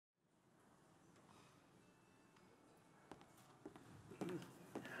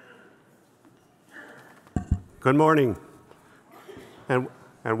Good morning, and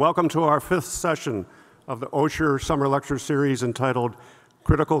welcome to our 5th session of the Osher Summer Lecture Series entitled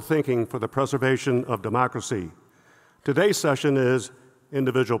Critical Thinking for the Preservation of Democracy. Today's session is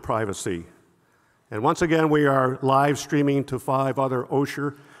Individual Privacy. And once again, we are live streaming to 5 other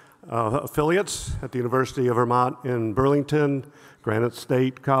Osher affiliates at the University of Vermont in Burlington, Granite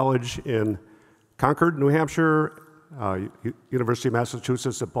State College in Concord, New Hampshire, University of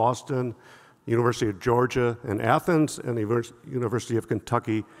Massachusetts at Boston, University of Georgia in Athens, and the University of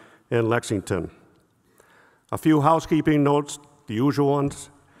Kentucky in Lexington. A few housekeeping notes, the usual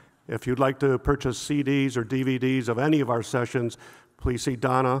ones. If you'd like to purchase CDs or DVDs of any of our sessions, please see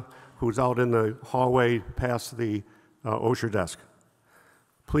Donna, who's out in the hallway past the Osher desk.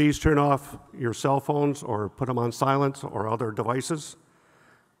 Please turn off your cell phones or put them on silent or other devices.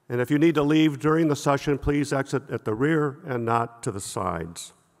 And if you need to leave during the session, please exit at the rear and not to the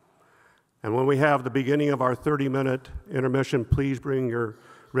sides. And when we have the beginning of our 30-minute intermission, please bring your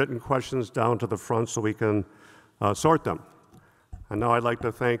written questions down to the front so we can sort them. And now I'd like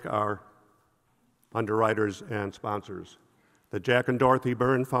to thank our underwriters and sponsors: the Jack and Dorothy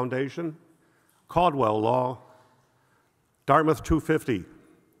Byrne Foundation, Caldwell Law, Dartmouth 250,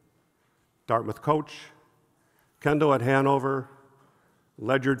 Dartmouth Coach, Kendall at Hanover,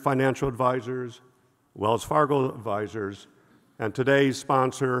 Ledyard Financial Advisors, Wells Fargo Advisors, and today's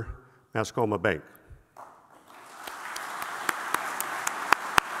sponsor, Mascoma Bank.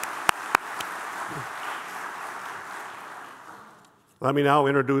 Let me now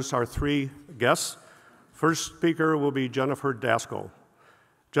introduce our 3 guests. First speaker will be Jennifer Daskal.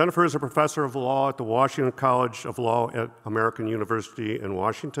 Jennifer is a professor of law at the Washington College of Law at American University in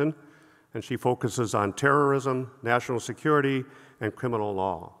Washington, and she focuses on terrorism, national security, and criminal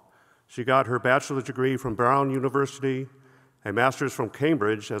law. She got her bachelor's degree from Brown University, a master's from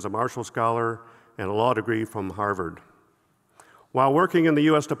Cambridge as a Marshall Scholar, and a law degree from Harvard. While working in the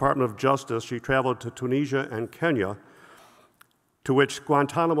U.S. Department of Justice, she traveled to Tunisia and Kenya, to which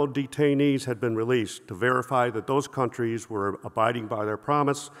Guantanamo detainees had been released, to verify that those countries were abiding by their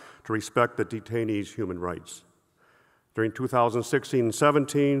promise to respect the detainees' human rights. During 2016 and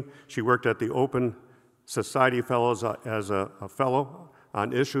 17, she worked at the Open Society Fellows as a fellow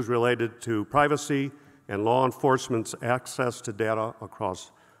on issues related to privacy and law enforcement's access to data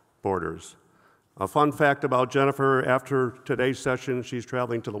across borders. A fun fact about Jennifer: after today's session, she's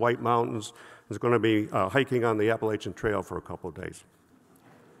traveling to the White Mountains and is going to be hiking on the Appalachian Trail for a couple of days.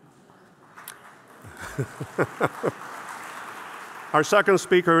 Our second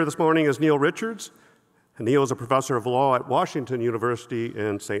speaker this morning is Neil Richards. And Neil is a professor of law at Washington University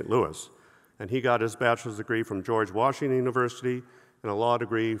in St. Louis. And he got his bachelor's degree from George Washington University and a law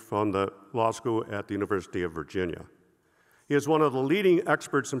degree from the law school at the University of Virginia. He is one of the leading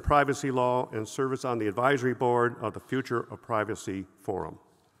experts in privacy law and serves on the advisory board of the Future of Privacy Forum.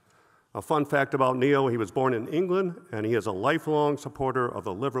 A fun fact about Neil: he was born in England, and he is a lifelong supporter of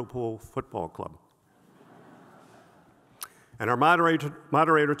the Liverpool Football Club. And our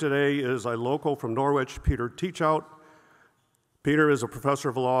moderator today is a local from Norwich, Peter Teachout. Peter is a professor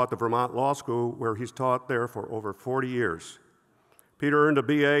of law at the Vermont Law School, where he's taught there for over 40 years. Peter earned a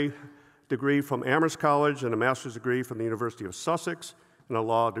BA degree from Amherst College and a master's degree from the University of Sussex and a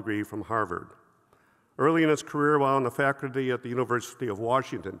law degree from Harvard. Early in his career while on the faculty at the University of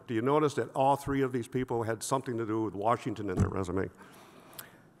Washington, do you notice that all 3 of these people had something to do with Washington in their resume?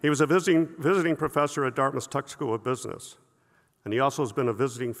 He was a visiting professor at Dartmouth Tuck School of Business, and he also has been a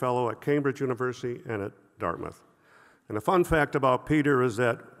visiting fellow at Cambridge University and at Dartmouth. And a fun fact about Peter is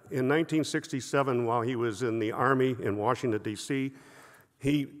that in 1967, while he was in the Army in Washington, D.C.,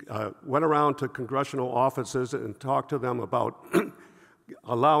 he went around to congressional offices and talked to them about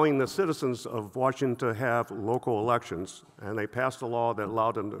allowing the citizens of Washington to have local elections, and they passed a law that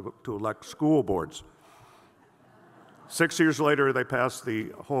allowed them to elect school boards. 6 years later, they passed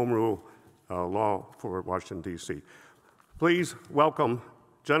the Home Rule law for Washington, D.C. Please welcome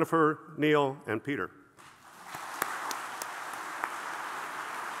Jennifer, Neil, and Peter.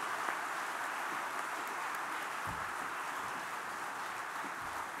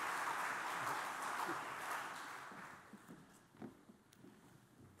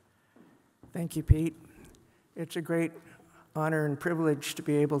 Thank you, Pete. It's a great honor and privilege to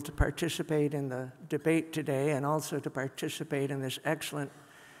be able to participate in the debate today and also to participate in this excellent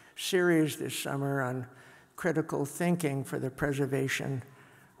series this summer on critical thinking for the preservation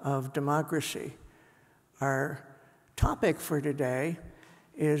of democracy. Our topic for today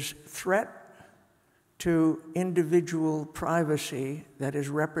is threat to individual privacy that is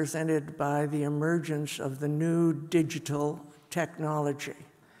represented by the emergence of the new digital technology.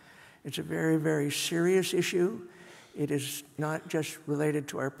 It's a very, very serious issue. It is not just related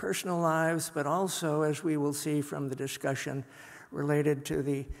to our personal lives, but also, as we will see from the discussion, related to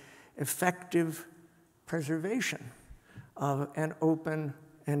the effective preservation of an open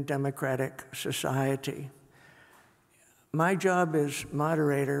and democratic society. My job as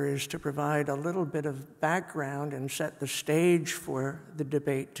moderator is to provide a little bit of background and set the stage for the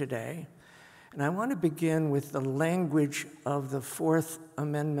debate today. And I want to begin with the language of the Fourth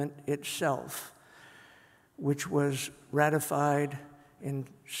Amendment itself, which was ratified in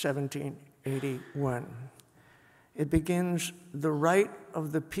 1781. It begins, "The right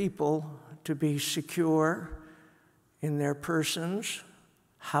of the people to be secure in their persons,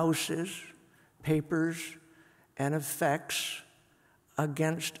 houses, papers, and effects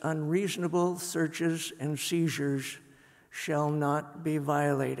against unreasonable searches and seizures shall not be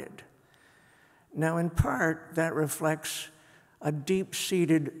violated." Now, in part, that reflects a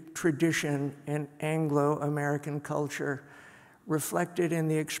deep-seated tradition in Anglo-American culture, reflected in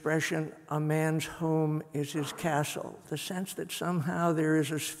the expression, "a man's home is his castle," the sense that somehow there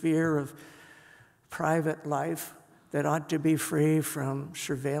is a sphere of private life that ought to be free from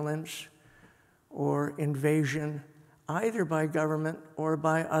surveillance or invasion, either by government or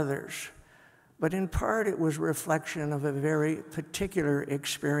by others. But in part, it was a reflection of a very particular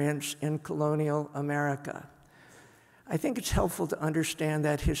experience in colonial America. I think it's helpful to understand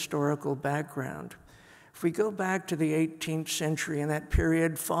that historical background. If we go back to the 18th century, in that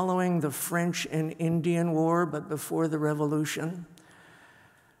period following the French and Indian War, but before the Revolution,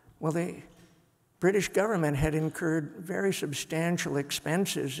 well, the British government had incurred very substantial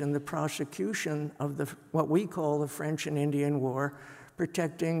expenses in the prosecution of what we call the French and Indian War,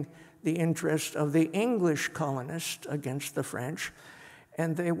 protecting the interest of the English colonists against the French.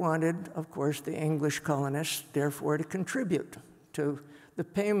 And they wanted, of course, the English colonists, therefore, to contribute to the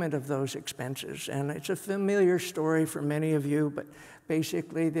payment of those expenses. And it's a familiar story for many of you, but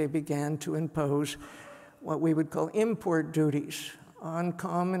basically they began to impose what we would call import duties on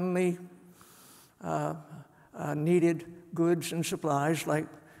commonly needed goods and supplies like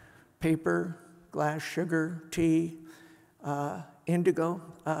paper, glass, sugar, tea, indigo,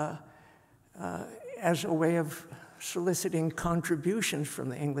 as a way of soliciting contributions from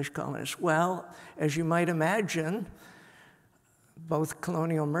the English colonists. Well, as you might imagine, both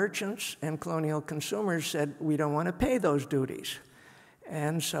colonial merchants and colonial consumers said, we don't want to pay those duties.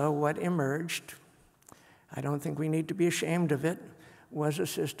 And so what emerged, I don't think we need to be ashamed of it, was a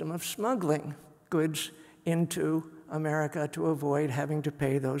system of smuggling goods into America to avoid having to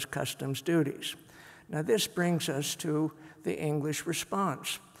pay those customs duties. Now, this brings us to the English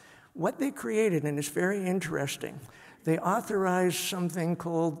response. What they created, and it's very interesting, they authorized something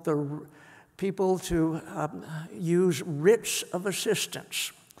called the people to use writs of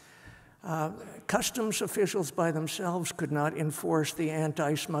assistance. Customs officials by themselves could not enforce the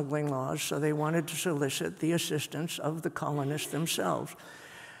anti-smuggling laws, so they wanted to solicit the assistance of the colonists themselves.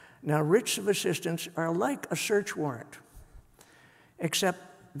 Now, writs of assistance are like a search warrant, except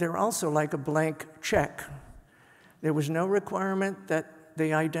they're also like a blank check. There was no requirement that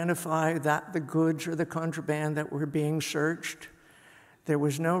they identify that the goods or the contraband that were being searched. There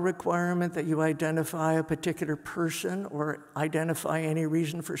was no requirement that you identify a particular person or identify any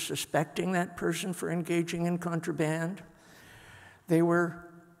reason for suspecting that person for engaging in contraband. They were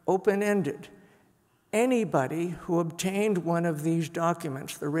open-ended. Anybody who obtained one of these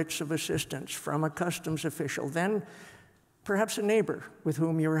documents, the writs of assistance, from a customs official, then perhaps a neighbor with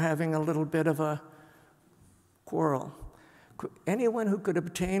whom you were having a little bit of a quarrel, anyone who could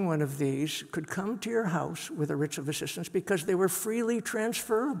obtain one of these could come to your house with a writ of assistance because they were freely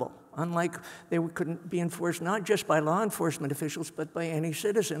transferable, unlike they couldn't be enforced not just by law enforcement officials, but by any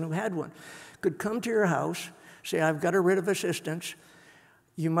citizen who had one. Could come to your house, say, I've got a writ of assistance,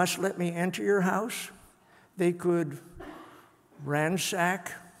 you must let me enter your house. They could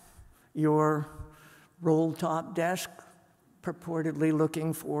ransack your roll-top desk, purportedly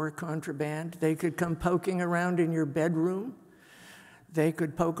looking for contraband. They could come poking around in your bedroom. They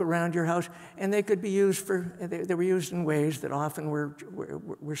could poke around your house, and they could be used they were used in ways that often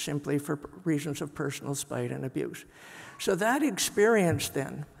were simply for reasons of personal spite and abuse. So that experience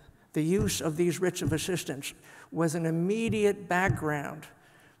then, the use of these writs of assistance, was an immediate background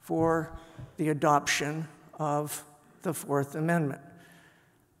for the adoption of the Fourth Amendment.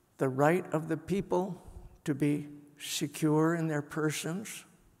 The right of the people to be secure in their persons,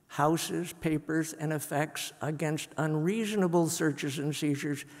 houses, papers, and effects against unreasonable searches and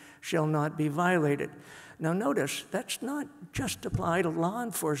seizures shall not be violated. Now notice, that's not just applied to law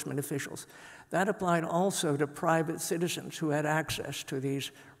enforcement officials. That applied also to private citizens who had access to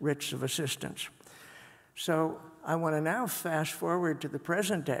these writs of assistance. So I want to now fast forward to the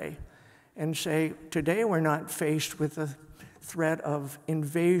present day and say, today we're not faced with the threat of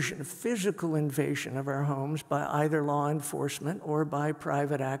invasion, physical invasion of our homes by either law enforcement or by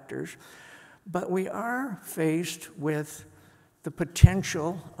private actors, but we are faced with the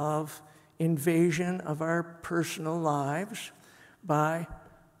potential of invasion of our personal lives by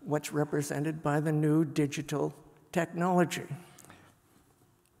what's represented by the new digital technology.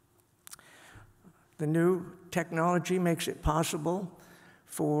 The new technology makes it possible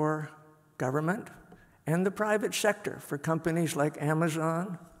for government and the private sector, for companies like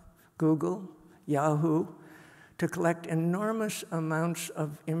Amazon, Google, Yahoo, to collect enormous amounts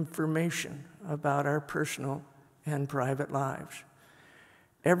of information about our personal and private lives.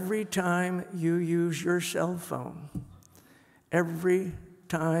 Every time you use your cell phone, every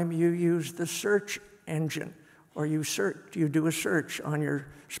time you use the search engine, or you do a search on your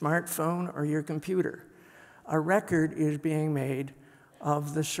smartphone or your computer, a record is being made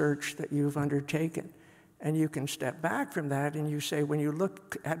of the search that you've undertaken. And you can step back from that and you say, when you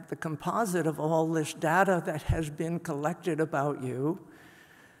look at the composite of all this data that has been collected about you,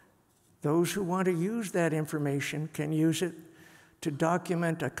 those who want to use that information can use it to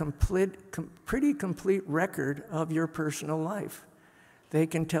document a pretty complete record of your personal life. They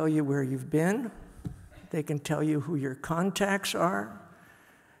can tell you where you've been. They can tell you who your contacts are.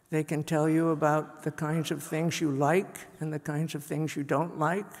 They can tell you about the kinds of things you like and the kinds of things you don't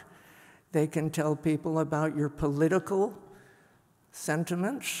like. They can tell people about your political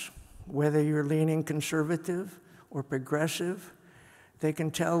sentiments, whether you're leaning conservative or progressive. They can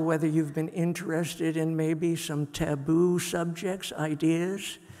tell whether you've been interested in maybe some taboo subjects,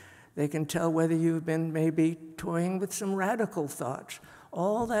 ideas. They can tell whether you've been maybe toying with some radical thoughts.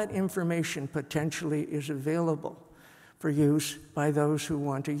 All that information potentially is available for use by those who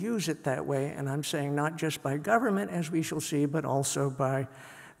want to use it that way. And I'm saying not just by government, as we shall see, but also by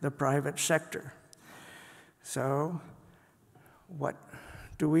the private sector. So what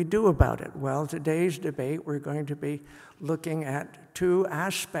do we do about it? Well, today's debate, we're going to be looking at two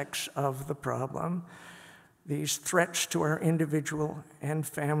aspects of the problem: these threats to our individual and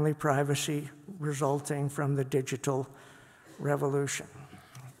family privacy resulting from the digital revolution.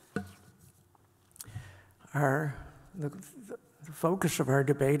 The focus of our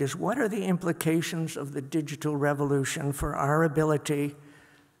debate is, what are the implications of the digital revolution for our ability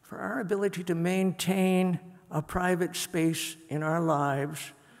to maintain a private space in our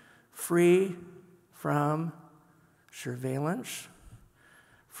lives free from surveillance,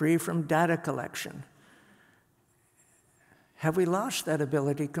 free from data collection? Have we lost that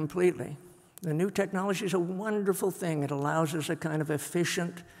ability completely? The new technology is a wonderful thing. It allows us a kind of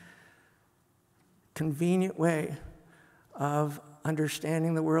efficient, convenient way of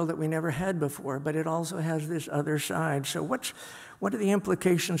understanding the world that we never had before, but it also has this other side. So what are the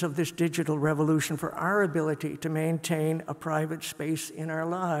implications of this digital revolution for our ability to maintain a private space in our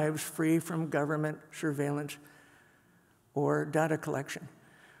lives free from government surveillance or data collection?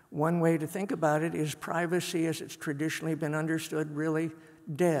 One way to think about it is privacy, as it's traditionally been understood, really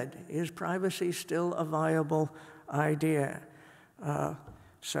dead. Is privacy still a viable idea?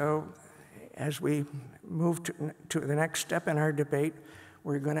 So as we move to the next step in our debate,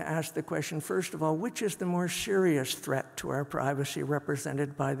 we're going to ask the question, first of all, which is the more serious threat to our privacy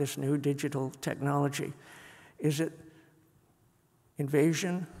represented by this new digital technology? Is it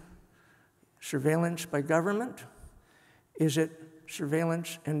invasion, surveillance by government? Is it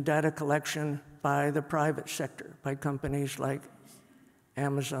surveillance and data collection by the private sector, by companies like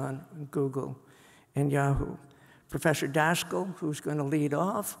Amazon, Google, and Yahoo? Professor Daskal, who's going to lead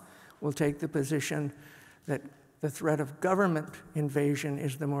off, will take the position that the threat of government invasion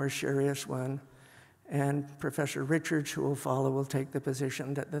is the more serious one, and Professor Richards, who will follow, will take the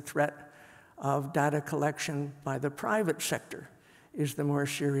position that the threat of data collection by the private sector is the more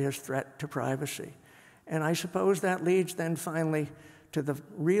serious threat to privacy. And I suppose that leads then finally to the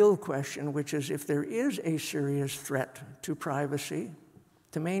real question, which is, if there is a serious threat to privacy,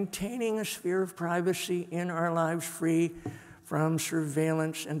 to maintaining a sphere of privacy in our lives free from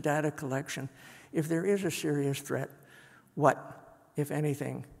surveillance and data collection, if there is a serious threat, what, if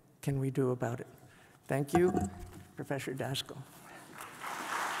anything, can we do about it? Thank you, Professor Daskal.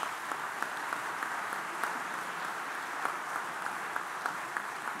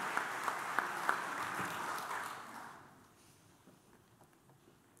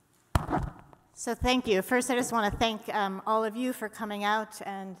 So thank you. First, I just want to thank all of you for coming out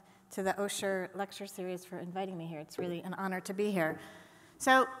and to the Osher lecture series for inviting me here. It's really an honor to be here.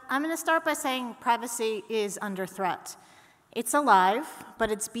 So I'm going to start by saying privacy is under threat. It's alive,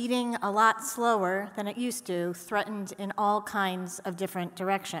 but it's beating a lot slower than it used to, threatened in all kinds of different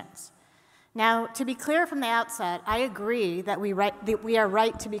directions. Now, to be clear from the outset, I agree that we are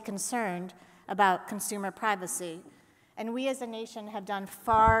right to be concerned about consumer privacy, and we as a nation have done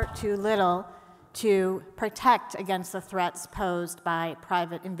far too little to protect against the threats posed by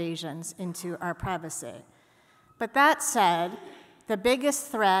private invasions into our privacy. But that said, the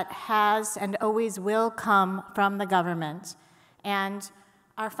biggest threat has and always will come from the government, and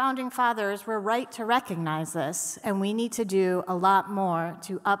our founding fathers were right to recognize this, and we need to do a lot more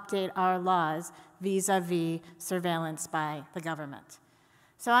to update our laws vis-a-vis surveillance by the government.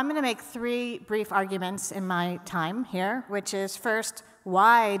 So I'm going to make 3 brief arguments in my time here, which is first,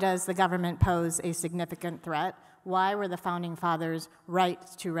 why does the government pose a significant threat? Why were the founding fathers right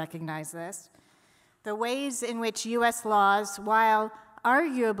to recognize this? The ways in which U.S. laws, while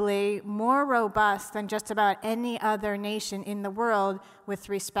arguably more robust than just about any other nation in the world with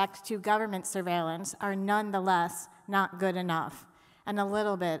respect to government surveillance, are nonetheless not good enough, and a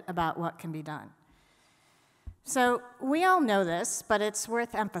little bit about what can be done. So we all know this, but it's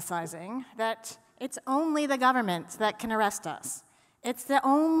worth emphasizing that it's only the government that can arrest us. It's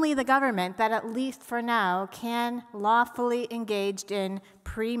only the government that, at least for now, can lawfully engage in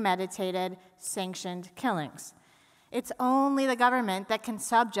premeditated, sanctioned killings. It's only the government that can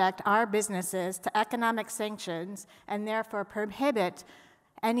subject our businesses to economic sanctions and therefore prohibit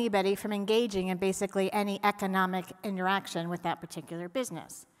anybody from engaging in basically any economic interaction with that particular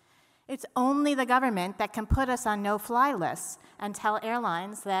business. It's only the government that can put us on no-fly lists and tell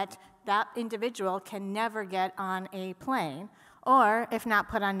airlines that that individual can never get on a plane, or, if not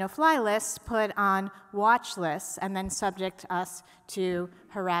put on no-fly lists, put on watch lists and then subject us to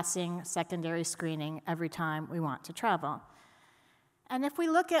harassing secondary screening every time we want to travel. And if we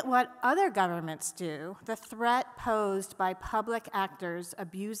look at what other governments do, the threat posed by public actors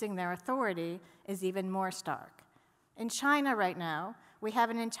abusing their authority is even more stark. In China right now, we have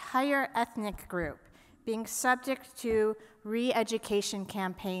an entire ethnic group being subject to re-education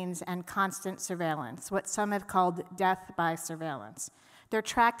campaigns and constant surveillance, what some have called death by surveillance. They're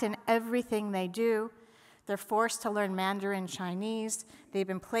tracked in everything they do. They're forced to learn Mandarin Chinese. They've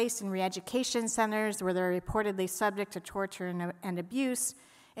been placed in re-education centers where they're reportedly subject to torture and abuse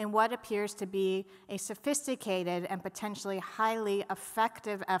in what appears to be a sophisticated and potentially highly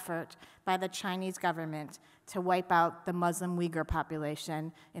effective effort by the Chinese government to wipe out the Muslim Uyghur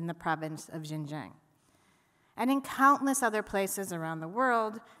population in the province of Xinjiang. And in countless other places around the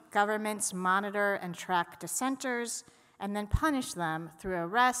world, governments monitor and track dissenters and then punish them through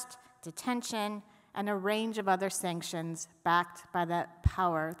arrest, detention, and a range of other sanctions backed by the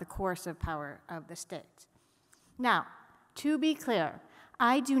coercive power of the state. Now, to be clear,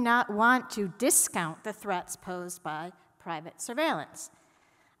 I do not want to discount the threats posed by private surveillance.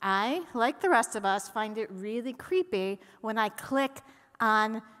 I, like the rest of us, find it really creepy when I click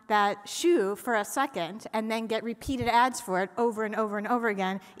on that shoe for a second and then get repeated ads for it over and over and over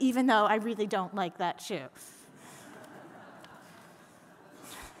again, even though I really don't like that shoe.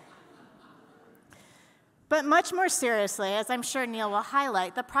 But much more seriously, as I'm sure Neil will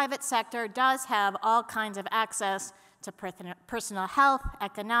highlight, the private sector does have all kinds of access to personal health,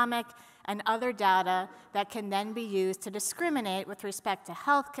 economic, and other data that can then be used to discriminate with respect to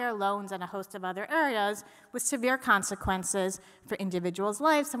healthcare, loans, and a host of other areas with severe consequences for individuals'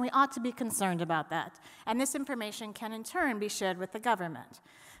 lives, and we ought to be concerned about that. And this information can, in turn, be shared with the government.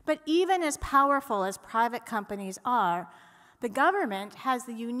 But even as powerful as private companies are, the government has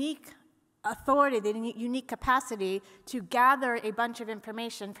the unique authority, the unique capacity to gather a bunch of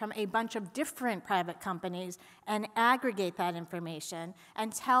information from a bunch of different private companies and aggregate that information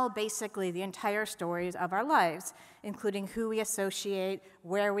and tell basically the entire stories of our lives, including who we associate,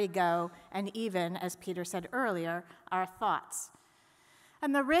 where we go, and even, as Peter said earlier, our thoughts.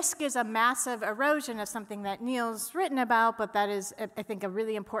 And the risk is a massive erosion of something that Neil's written about, but that is, I think, a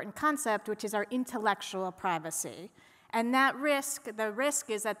really important concept, which is our intellectual privacy. And that risk, the risk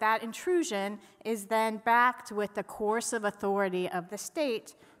is that that intrusion is then backed with the coercive authority of the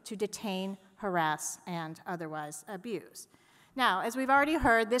state to detain, harass, and otherwise abuse. Now, as we've already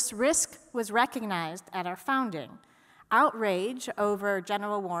heard, this risk was recognized at our founding. Outrage over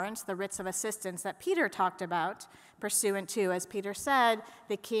general warrants, the writs of assistance that Peter talked about, pursuant to, as Peter said,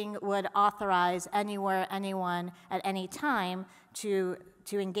 the king would authorize anywhere, anyone, at any time to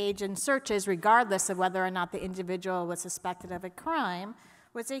engage in searches regardless of whether or not the individual was suspected of a crime,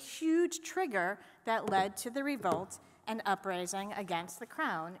 was a huge trigger that led to the revolt and uprising against the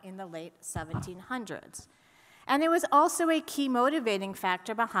crown in the late 1700s. And it was also a key motivating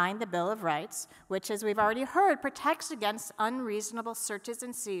factor behind the Bill of Rights, which, as we've already heard, protects against unreasonable searches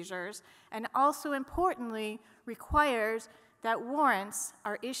and seizures, and also importantly requires that warrants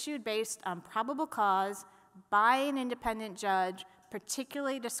are issued based on probable cause by an independent judge,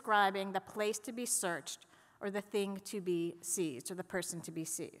 particularly describing the place to be searched or the thing to be seized or the person to be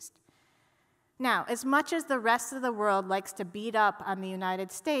seized. Now, as much as the rest of the world likes to beat up on the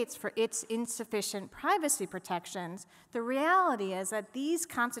United States for its insufficient privacy protections, the reality is that these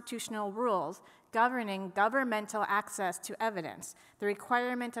constitutional rules governing governmental access to evidence, the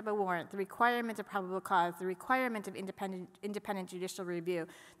requirement of a warrant, the requirement of probable cause, the requirement of independent judicial review,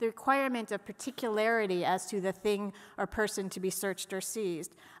 the requirement of particularity as to the thing or person to be searched or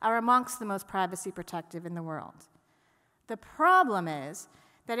seized, are amongst the most privacy protective in the world. The problem is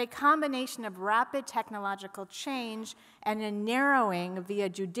that a combination of rapid technological change and a narrowing via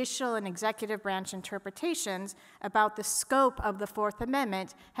judicial and executive branch interpretations about the scope of the Fourth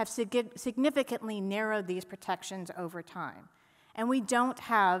Amendment have significantly narrowed these protections over time. And we don't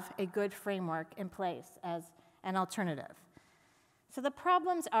have a good framework in place as an alternative. So the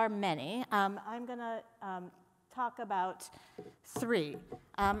problems are many. I'm going to talk about three.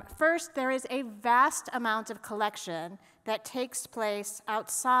 First, there is a vast amount of collection that takes place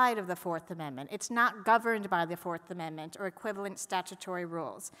outside of the Fourth Amendment. It's not governed by the Fourth Amendment or equivalent statutory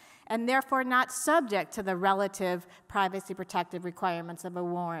rules, and therefore not subject to the relative privacy protective requirements of a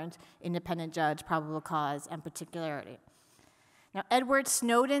warrant, independent judge, probable cause, and particularity. Now, Edward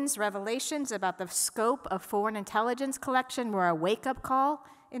Snowden's revelations about the scope of foreign intelligence collection were a wake-up call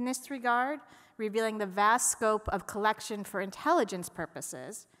in this regard, revealing the vast scope of collection for intelligence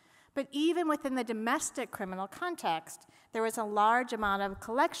purposes. But even within the domestic criminal context, there is a large amount of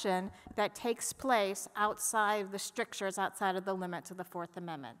collection that takes place outside of the strictures, outside of the limits of the Fourth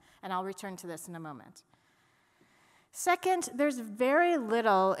Amendment. And I'll return to this in a moment. Second, there's very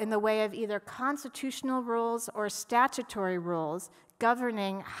little in the way of either constitutional rules or statutory rules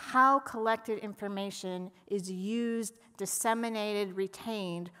governing how collected information is used, disseminated,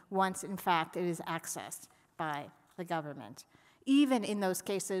 retained once, in fact, it is accessed by the government, even in those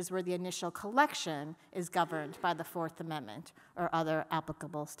cases where the initial collection is governed by the Fourth Amendment or other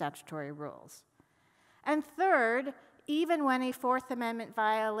applicable statutory rules. And third, even when a Fourth Amendment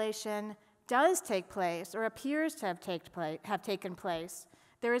violation does take place or appears to have taken place,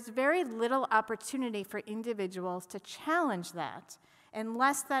 there is very little opportunity for individuals to challenge that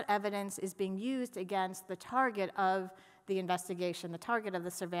unless that evidence is being used against the target of the investigation, the target of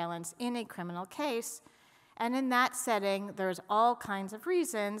the surveillance in a criminal case. And in that setting, there's all kinds of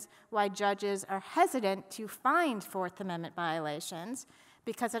reasons why judges are hesitant to find Fourth Amendment violations,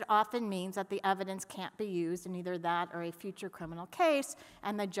 because it often means that the evidence can't be used in either that or a future criminal case,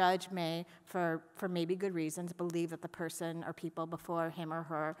 and the judge may, for maybe good reasons, believe that the person or people before him or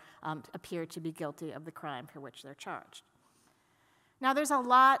her appear to be guilty of the crime for which they're charged. Now, there's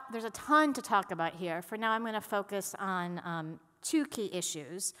a ton to talk about here. For now, I'm going to focus on two key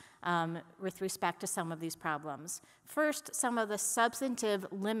issues with respect to some of these problems. First, some of the substantive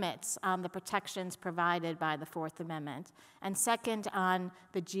limits on the protections provided by the Fourth Amendment, and second, on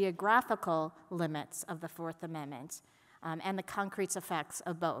the geographical limits of the Fourth Amendment and the concrete effects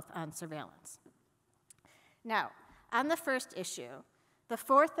of both on surveillance. Now, on the first issue, the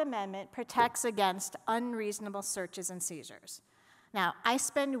Fourth Amendment protects against unreasonable searches and seizures. Now, I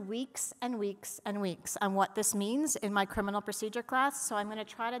spend weeks and weeks and weeks on what this means in my criminal procedure class, so I'm going to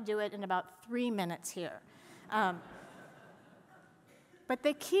try to do it in about 3 minutes here. But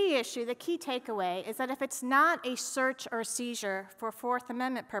the key issue, the key takeaway, is that if it's not a search or seizure for Fourth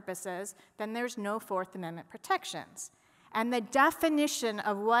Amendment purposes, then there's no Fourth Amendment protections. And the definition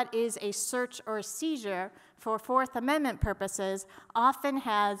of what is a search or seizure for Fourth Amendment purposes often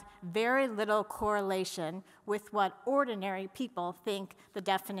has very little correlation with what ordinary people think the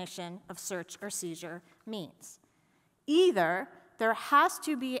definition of search or seizure means. Either there has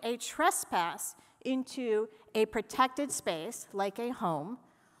to be a trespass into a protected space, like a home,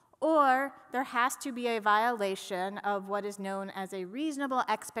 or there has to be a violation of what is known as a reasonable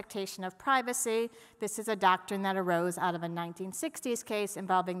expectation of privacy. This is a doctrine that arose out of a 1960s case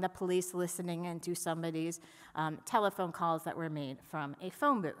involving the police listening into somebody's telephone calls that were made from a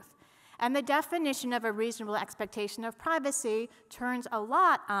phone booth. And the definition of a reasonable expectation of privacy turns a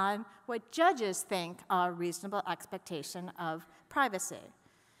lot on what judges think are a reasonable expectation of privacy.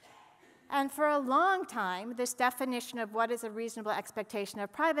 And for a long time, this definition of what is a reasonable expectation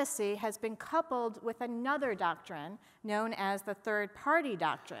of privacy has been coupled with another doctrine known as the third-party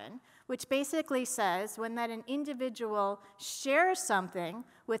doctrine, which basically says when that an individual shares something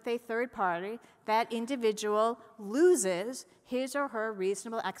with a third party, that individual loses his or her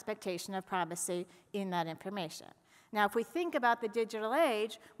reasonable expectation of privacy in that information. Now, if we think about the digital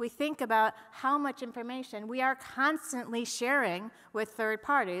age, we think about how much information we are constantly sharing with third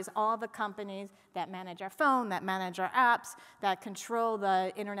parties, all the companies that manage our phone, that manage our apps, that control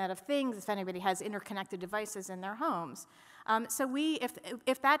the Internet of Things, if anybody has interconnected devices in their homes. So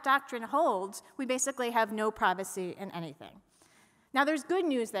if that doctrine holds, we basically have no privacy in anything. Now, there's good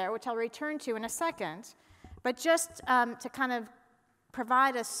news there, which I'll return to in a second, but just to kind of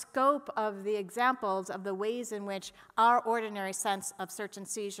provide a scope of the examples of the ways in which our ordinary sense of search and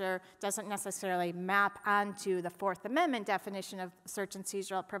seizure doesn't necessarily map onto the Fourth Amendment definition of search and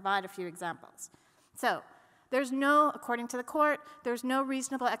seizure, I'll provide a few examples. So, according to the court, there's no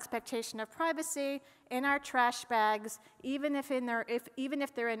reasonable expectation of privacy in our trash bags, even if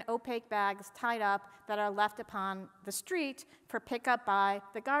they're in opaque bags tied up that are left upon the street for pickup by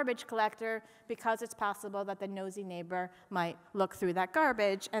the garbage collector, because it's possible that the nosy neighbor might look through that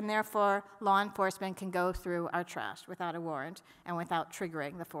garbage, and therefore law enforcement can go through our trash without a warrant and without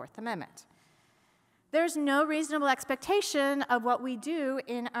triggering the Fourth Amendment. There's no reasonable expectation of what we do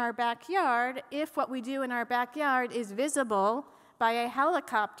in our backyard if what we do in our backyard is visible by a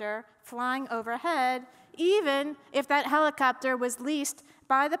helicopter flying overhead, even if that helicopter was leased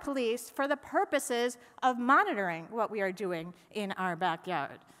by the police for the purposes of monitoring what we are doing in our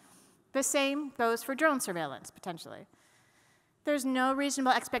backyard. The same goes for drone surveillance, potentially. There's no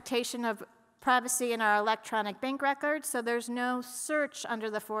reasonable expectation of privacy in our electronic bank records, so there's no search under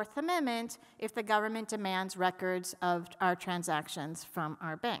the Fourth Amendment if the government demands records of our transactions from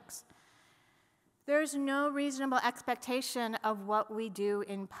our banks. There's no reasonable expectation of what we do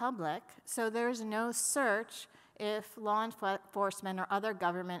in public, so there's no search if law enforcement or other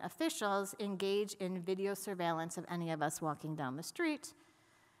government officials engage in video surveillance of any of us walking down the street.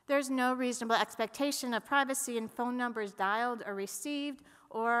 There's no reasonable expectation of privacy in phone numbers dialed or received,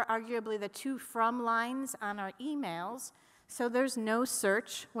 or arguably the to from lines on our emails. So there's no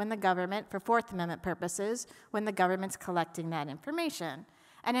search when the government, for Fourth Amendment purposes, when the government's collecting that information.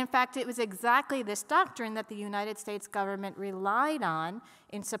 And in fact, it was exactly this doctrine that the United States government relied on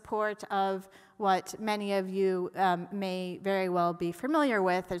in support of what many of you may very well be familiar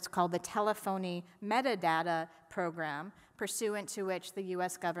with. It's called the Telephony Metadata Program, pursuant to which the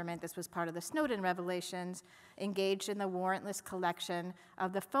US government, this was part of the Snowden revelations, engaged in the warrantless collection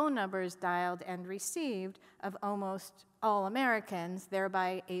of the phone numbers dialed and received of almost all Americans,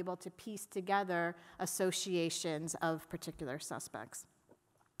 thereby able to piece together associations of particular suspects.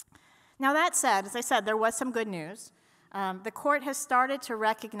 Now that said, as I said, there was some good news. The court has started to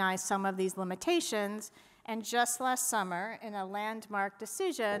recognize some of these limitations, and just last summer, in a landmark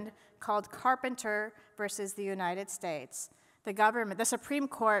decision called Carpenter versus the United States, the Supreme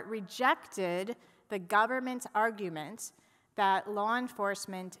Court rejected the government's argument that law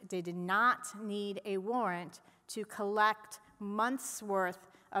enforcement did not need a warrant to collect months' worth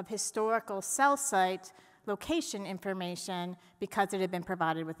of historical cell site location information because it had been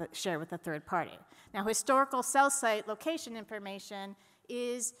shared with a third party. Now, historical cell site location information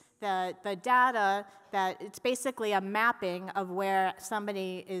is the data that it's basically a mapping of where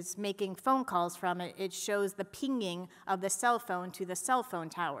somebody is making phone calls from. It shows the pinging of the cell phone to the cell phone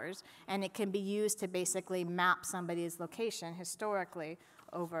towers, and it can be used to basically map somebody's location historically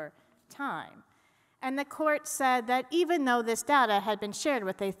over time. And the court said that even though this data had been shared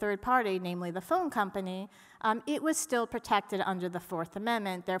with a third party, namely the phone company, it was still protected under the Fourth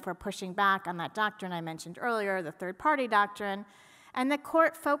Amendment, therefore pushing back on that doctrine I mentioned earlier, the third party doctrine. And the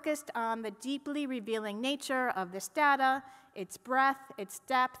court focused on the deeply revealing nature of this data, its breadth, its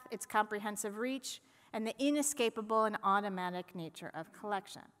depth, its comprehensive reach, and the inescapable and automatic nature of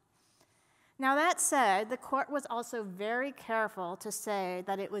collection. Now that said, the court was also very careful to say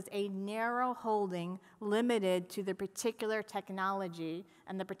that it was a narrow holding limited to the particular technology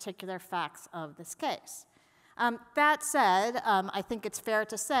and the particular facts of this case. That said, I think it's fair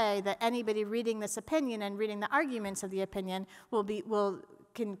to say that anybody reading this opinion and reading the arguments of the opinion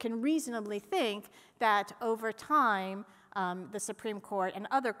can reasonably think that over time, the Supreme Court and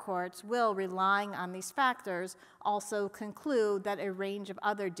other courts will, relying on these factors, also conclude that a range of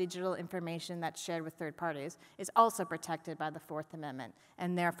other digital information that's shared with third parties is also protected by the Fourth Amendment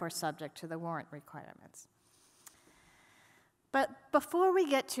and therefore subject to the warrant requirements. But before we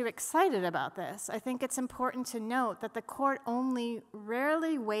get too excited about this, I think it's important to note that the court only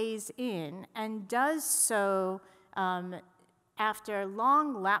rarely weighs in and does so after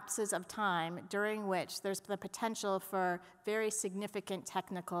long lapses of time during which there's the potential for very significant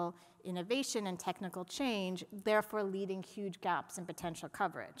technical innovation and technical change, therefore leading huge gaps in potential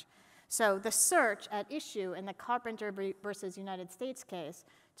coverage. So the search at issue in the Carpenter versus United States case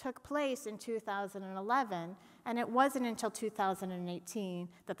took place in 2011, and it wasn't until 2018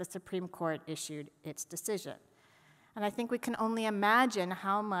 that the Supreme Court issued its decision. And I think we can only imagine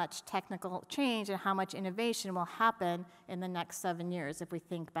how much technical change and how much innovation will happen in the next 7 years if we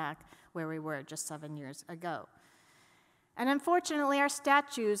think back where we were just 7 years ago. And unfortunately, our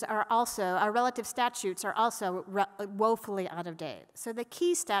relative statutes are also woefully out of date. So the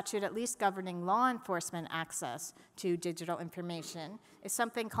key statute, at least governing law enforcement access to digital information, is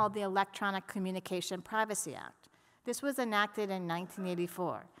something called the Electronic Communication Privacy Act. This was enacted in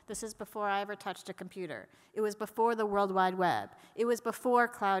 1984. This is before I ever touched a computer. It was before the World Wide Web. It was before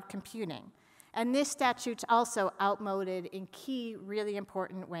cloud computing. And this statute's also outmoded in key, really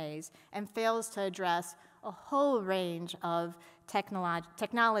important ways and fails to address a whole range of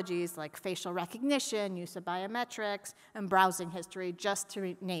technologies like facial recognition, use of biometrics, and browsing history, just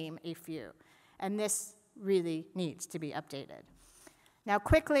to name a few. And this really needs to be updated. Now,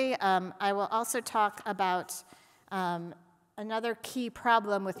 quickly, I will also talk about another key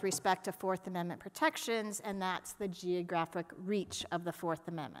problem with respect to Fourth Amendment protections, and that's the geographic reach of the Fourth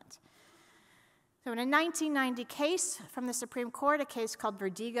Amendment. So in a 1990 case from the Supreme Court, a case called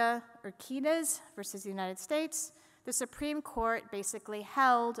Verdiga-Urquidez versus the United States, the Supreme Court basically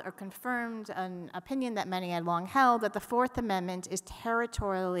held or confirmed an opinion that many had long held, that the Fourth Amendment is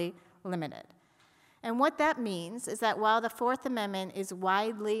territorially limited. And what that means is that while the Fourth Amendment is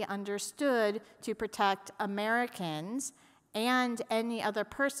widely understood to protect Americans and any other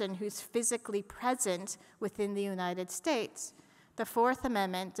person who's physically present within the United States, the Fourth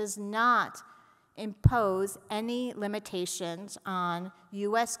Amendment does not impose any limitations on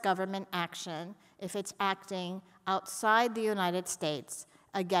U.S. government action if it's acting outside the United States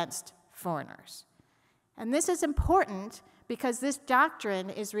against foreigners. And this is important because this doctrine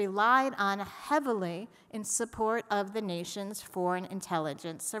is relied on heavily in support of the nation's foreign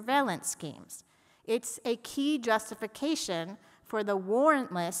intelligence surveillance schemes. It's a key justification for the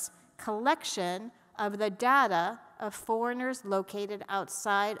warrantless collection of the data of foreigners located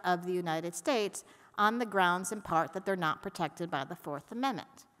outside of the United States on the grounds, in part, that they're not protected by the Fourth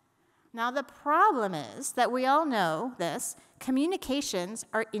Amendment. Now, the problem is that we all know this, communications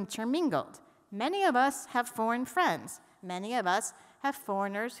are intermingled. Many of us have foreign friends. Many of us have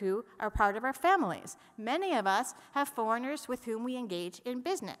foreigners who are part of our families. Many of us have foreigners with whom we engage in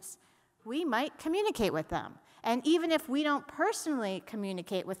business. We might communicate with them. And even if we don't personally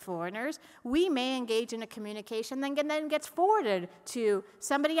communicate with foreigners, we may engage in a communication that then gets forwarded to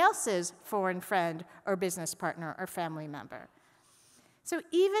somebody else's foreign friend or business partner or family member. So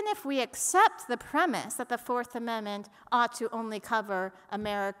even if we accept the premise that the Fourth Amendment ought to only cover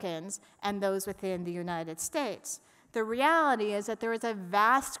Americans and those within the United States, the reality is that there is a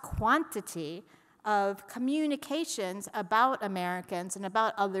vast quantity of communications about Americans and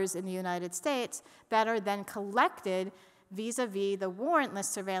about others in the United States that are then collected vis-a-vis the warrantless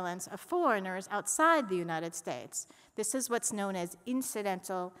surveillance of foreigners outside the United States. This is what's known as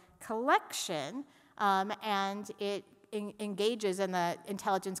incidental collection, and it engages, and the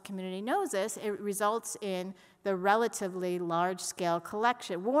intelligence community knows this, it results in the relatively large-scale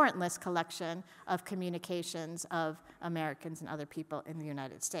collection, warrantless collection of communications of Americans and other people in the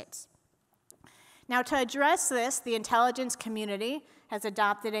United States. Now, to address this, the intelligence community has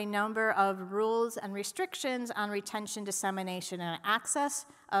adopted a number of rules and restrictions on retention, dissemination, and access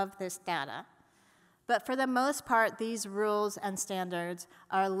of this data. But for the most part, these rules and standards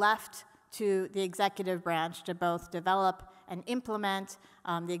are left to the executive branch to both develop and implement.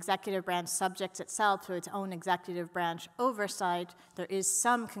 The executive branch subjects itself to its own executive branch oversight. There is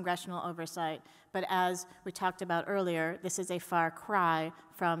some congressional oversight, but as we talked about earlier, this is a far cry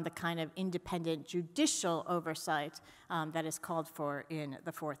from the kind of independent judicial oversight that is called for in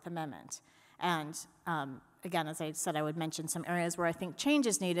the Fourth Amendment. And again, as I said, I would mention some areas where I think change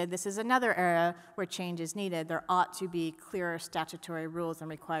is needed. This is another area where change is needed. There ought to be clearer statutory rules and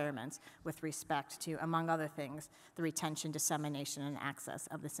requirements with respect to, among other things, the retention, dissemination, and access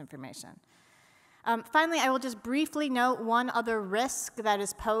of this information. Finally, I will just briefly note one other risk that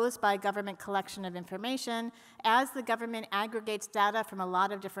is posed by government collection of information. As the government aggregates data from a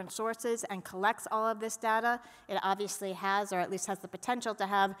lot of different sources and collects all of this data, it obviously has, or at least has the potential to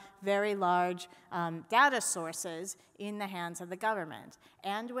have, very large data sources in the hands of the government.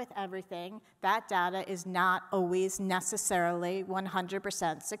 And with everything, that data is not always necessarily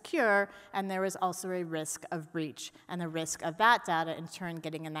 100% secure, and there is also a risk of breach, and the risk of that data in turn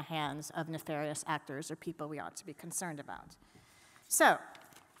getting in the hands of nefarious actors or people we ought to be concerned about. So,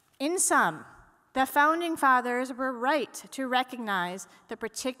 in sum, the Founding Fathers were right to recognize the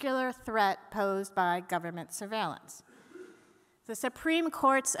particular threat posed by government surveillance. The Supreme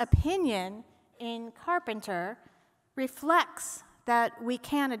Court's opinion in Carpenter reflects that we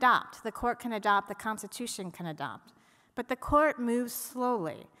can adopt, the court can adopt, the Constitution can adopt, but the court moves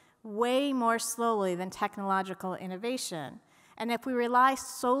slowly, way more slowly than technological innovation. And if we rely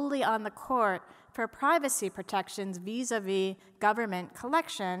solely on the court for privacy protections vis-a-vis government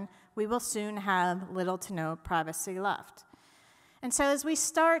collection, we will soon have little to no privacy left. And so as we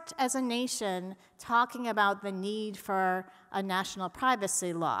start as a nation talking about the need for a national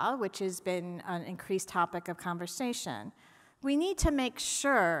privacy law, which has been an increased topic of conversation, we need to make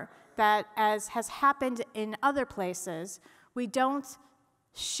sure that, as has happened in other places, we don't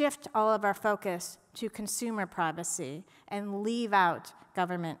shift all of our focus to consumer privacy and leave out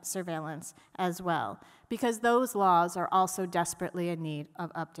government surveillance as well, because those laws are also desperately in need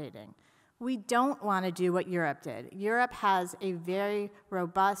of updating. We don't want to do what Europe did. Europe has a very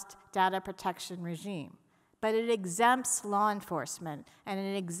robust data protection regime, but it exempts law enforcement and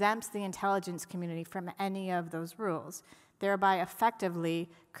it exempts the intelligence community from any of those rules, thereby effectively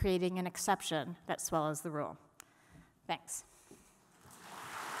creating an exception that swallows the rule. Thanks.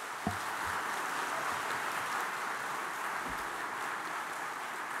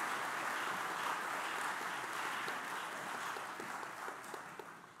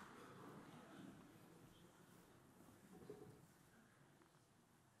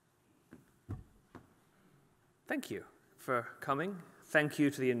 Thank you for coming. Thank you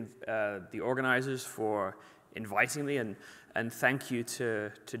to the organizers for inviting me, and thank you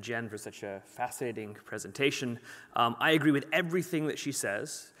to Jen for such a fascinating presentation. I agree with everything that she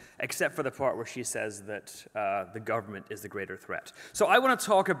says, except for the part where she says that the government is the greater threat. So I want to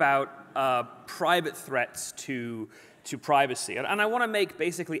talk about private threats to privacy, and I want to make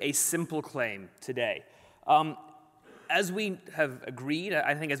basically a simple claim today. As we have agreed,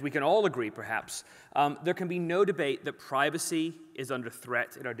 I think as we can all agree perhaps, there can be no debate that privacy is under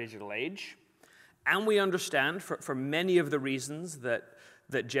threat in our digital age. And we understand, for many of the reasons that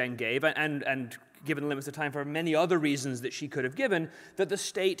Jen gave, and given the limits of time for many other reasons that she could have given, that the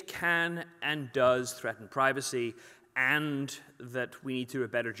state can and does threaten privacy, and that we need to do a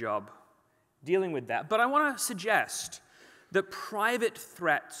better job dealing with that. But I want to suggest that private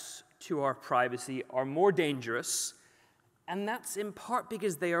threats to our privacy are more dangerous, and that's in part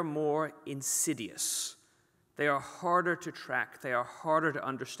because they are more insidious. They are harder to track. They are harder to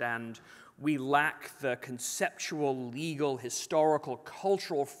understand. We lack the conceptual, legal, historical,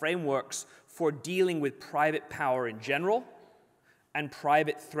 cultural frameworks for dealing with private power in general and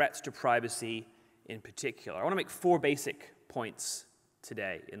private threats to privacy in particular. I want to make 4 basic points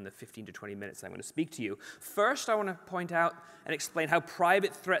today in the 15 to 20 minutes I'm going to speak to you. First, I want to point out and explain how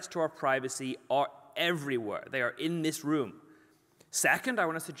private threats to our privacy are everywhere. They are in this room. Second, I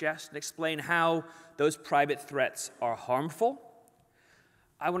want to suggest and explain how those private threats are harmful.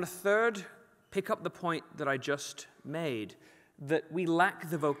 I want to third pick up the point that I just made, that we lack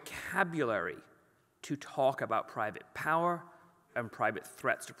the vocabulary to talk about private power and private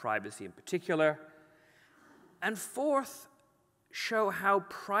threats to privacy in particular. And fourth, show how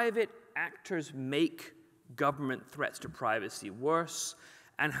private actors make government threats to privacy worse,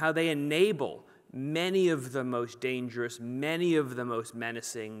 and how they enable many of the most dangerous, many of the most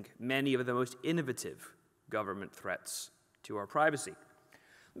menacing, many of the most innovative government threats to our privacy.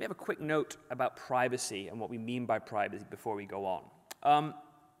 Let me have a quick note about privacy and what we mean by privacy before we go on.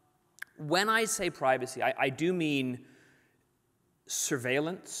 When I say privacy, I do mean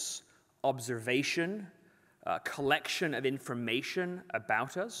surveillance, observation, collection of information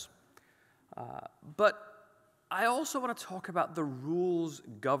about us. But I also want to talk about the rules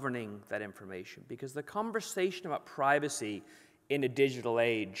governing that information, because the conversation about privacy in a digital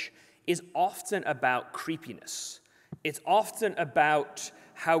age is often about creepiness. It's often about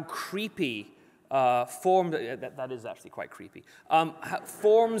how creepy that is actually quite creepy.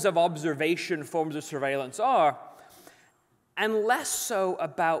 Forms of observation, forms of surveillance are. and less so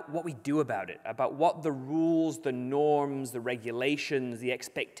about what we do about it, about what the rules, the norms, the regulations, the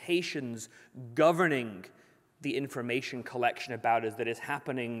expectations governing the information collection about us that is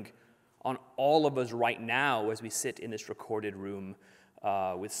happening on all of us right now as we sit in this recorded room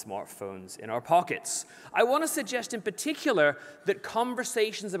with smartphones in our pockets. I want to suggest in particular that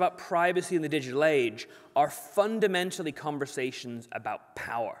conversations about privacy in the digital age are fundamentally conversations about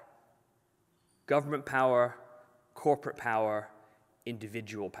power. Government power, corporate power,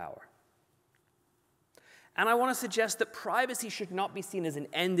 individual power. And I want to suggest that privacy should not be seen as an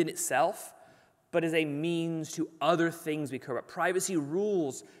end in itself, but as a means to other things we care about. Privacy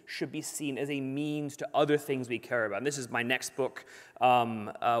rules should be seen as a means to other things we care about. And this is my next book, where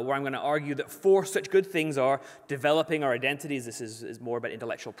I'm going to argue that 4 such good things are developing our identities. This is more about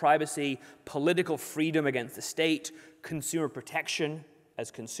intellectual privacy, political freedom against the state, consumer protection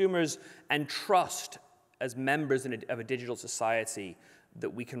as consumers, and trust as members of a digital society,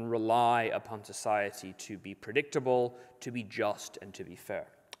 that we can rely upon society to be predictable, to be just, and to be fair.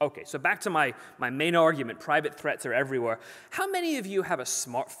 Okay, so back to my main argument. Private threats are everywhere. How many of you have a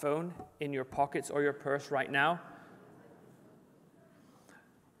smartphone in your pockets or your purse right now?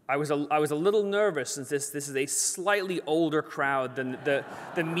 I was a little nervous, since this is a slightly older crowd than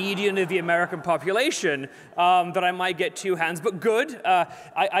the median of the American population, that I might get 2 hands, but good.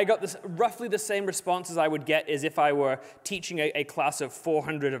 I got roughly the same responses I would get as if I were teaching a class of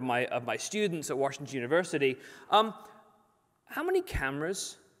 400 of my students at Washington University. How many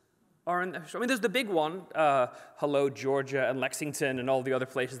cameras are in there? I mean, there's the big one. Hello, Georgia and Lexington and all the other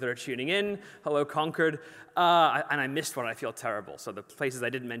places that are tuning in. Hello, Concord. And I missed one. I feel terrible. So the places I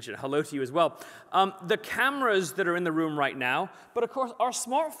didn't mention, hello to you as well. The cameras that are in the room right now, but of course, our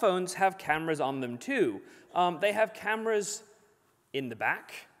smartphones have cameras on them too. They have cameras in the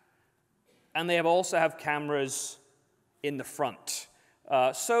back, and they also have cameras in the front.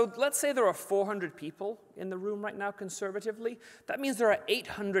 So let's say there are 400 people in the room right now, conservatively. That means there are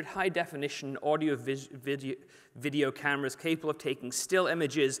 800 high-definition audio video cameras capable of taking still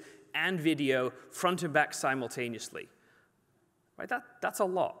images and video front and back simultaneously. Right? That's a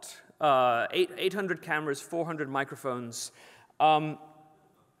lot. 800 cameras, 400 microphones.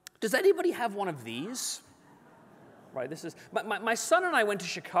 Does anybody have one of these? Right, this is my son and I went to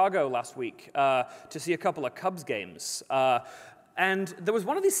Chicago last week to see a couple of Cubs games. And there was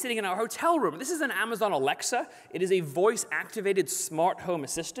one of these sitting in our hotel room. This is an Amazon Alexa. It is a voice-activated smart home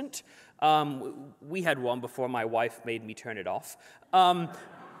assistant. We had one before my wife made me turn it off.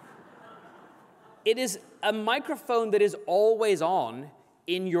 It is a microphone that is always on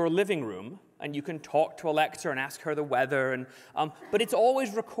in your living room, and you can talk to Alexa and ask her the weather, and but it's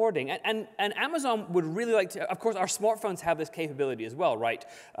always recording. And Amazon would really like to, of course, our smartphones have this capability as well, right?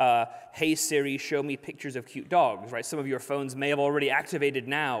 Hey Siri, show me pictures of cute dogs, right? Some of your phones may have already activated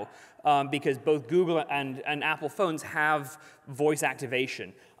now, because both Google and Apple phones have voice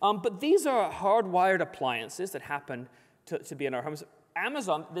activation. But these are hardwired appliances that happen to be in our homes.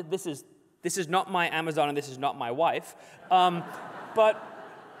 Amazon, this is not my Amazon and this is not my wife, but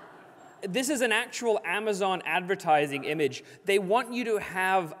this is an actual Amazon advertising image. They want you to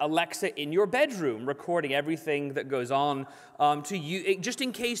have Alexa in your bedroom recording everything that goes on to you, just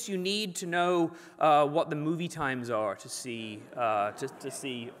in case you need to know what the movie times are to see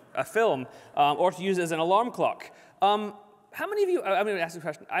a film, or to use it as an alarm clock. How many of you, I'm going to ask a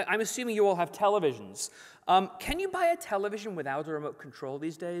question. I'm assuming you all have televisions. Can you buy a television without a remote control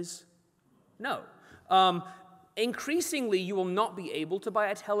these days? No. Increasingly, you will not be able to buy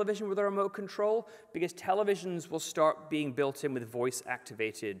a television with a remote control, because televisions will start being built in with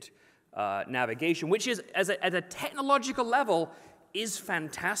voice-activated navigation, which is, at a technological level, is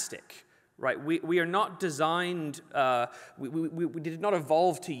fantastic. Right? We are not designed, we did not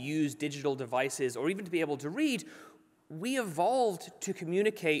evolve to use digital devices or even to be able to read. We evolved to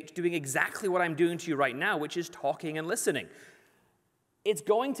communicate doing exactly what I'm doing to you right now, which is talking and listening. It's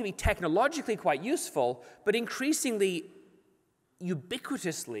going to be technologically quite useful, but increasingly,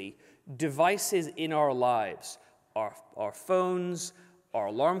 ubiquitously, devices in our lives, our phones, our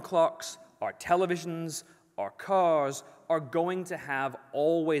alarm clocks, our televisions, our cars, are going to have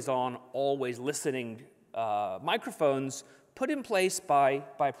always on, always listening microphones put in place by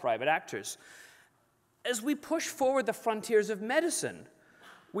private actors. As we push forward the frontiers of medicine,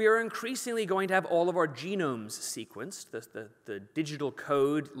 we are increasingly going to have all of our genomes sequenced, the digital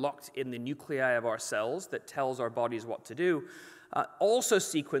code locked in the nuclei of our cells that tells our bodies what to do, also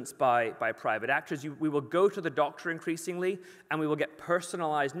sequenced by private actors. We will go to the doctor increasingly, and we will get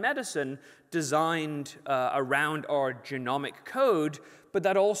personalized medicine designed around our genomic code, but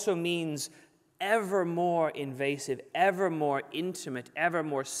that also means ever more invasive, ever more intimate, ever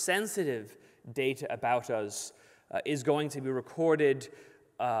more sensitive data about us is going to be recorded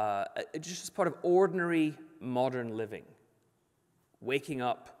just as part of ordinary modern living. Waking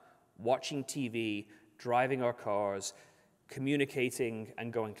up, watching TV, driving our cars, communicating,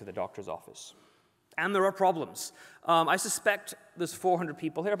 and going to the doctor's office. And there are problems. I suspect there's 400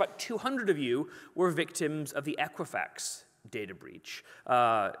 people here. About 200 of you were victims of the Equifax data breach.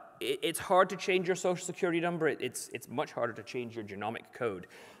 It's hard to change your social security number. It's much harder to change your genomic code.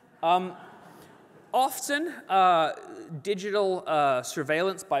 Often, digital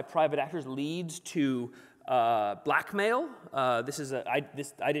surveillance by private actors leads to blackmail. I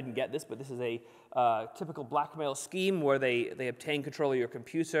didn't get this, but this is a typical blackmail scheme where they obtain control of your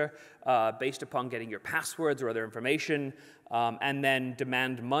computer based upon getting your passwords or other information, and then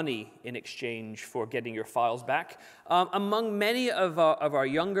demand money in exchange for getting your files back. Among many of our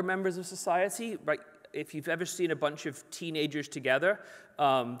younger members of society, right, if you've ever seen a bunch of teenagers together,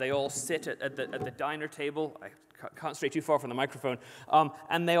 they all sit at the diner table. I can't stray too far from the microphone.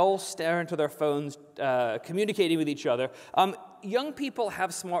 And they all stare into their phones, communicating with each other. Young people have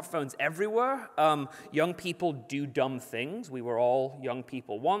smartphones everywhere. Young people do dumb things. We were all young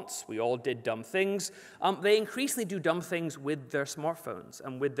people once. We all did dumb things. They increasingly do dumb things with their smartphones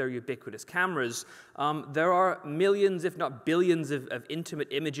and with their ubiquitous cameras. There are millions, if not billions, of intimate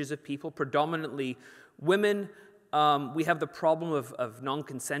images of people, predominantly women. We have the problem of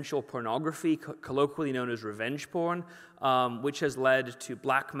non-consensual pornography, colloquially known as revenge porn, which has led to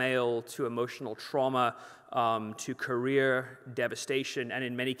blackmail, to emotional trauma, to career devastation, and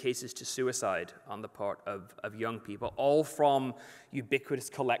in many cases to suicide on the part of young people, all from ubiquitous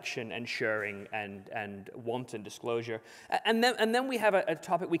collection and sharing and wanton disclosure. And then we have a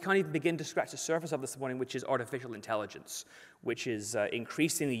topic we can't even begin to scratch the surface of this morning, which is artificial intelligence, which is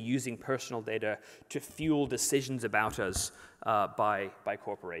increasingly using personal data to fuel decisions about us by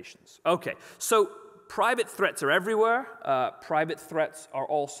corporations. Okay, so private threats are everywhere. Private threats are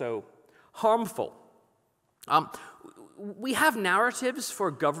also harmful. We have narratives for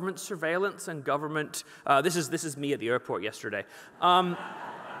government surveillance and government. This is me at the airport yesterday.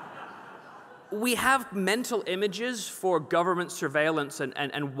 We have mental images for government surveillance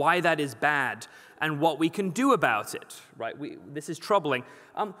and why that is bad and what we can do about it. Right? This is troubling.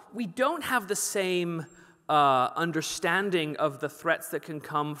 We don't have the same understanding of the threats that can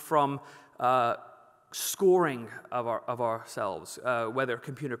come from scoring of ourselves, whether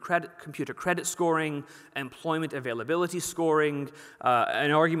computer credit scoring, employment availability scoring,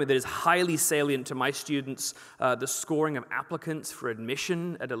 an argument that is highly salient to my students, the scoring of applicants for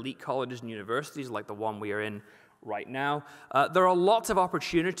admission at elite colleges and universities like the one we are in right now. There are lots of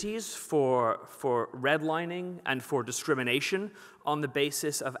opportunities for redlining and for discrimination on the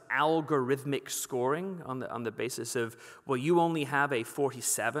basis of algorithmic scoring, on the basis of, well, you only have a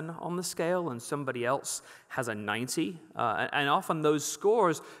 47 on the scale and somebody else has a 90. And often those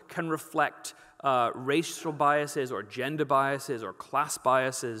scores can reflect racial biases or gender biases or class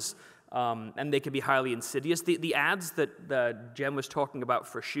biases, and they can be highly insidious. The ads that Jen was talking about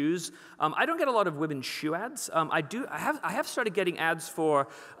for shoes, I don't get a lot of women's shoe ads. I have started getting ads for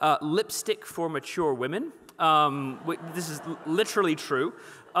lipstick for mature women. This is literally true,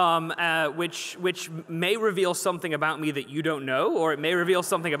 which may reveal something about me that you don't know, or it may reveal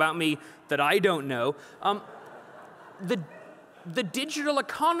something about me that I don't know. The digital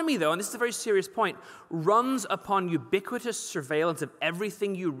economy, though, and this is a very serious point, runs upon ubiquitous surveillance of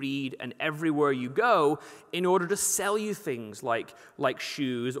everything you read and everywhere you go in order to sell you things like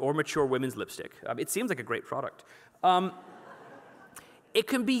shoes or mature women's lipstick. It seems like a great product. It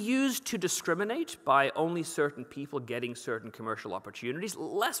can be used to discriminate by only certain people getting certain commercial opportunities.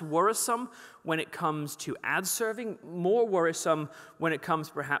 Less worrisome when it comes to ad serving, more worrisome when it comes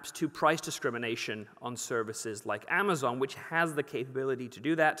perhaps to price discrimination on services like Amazon, which has the capability to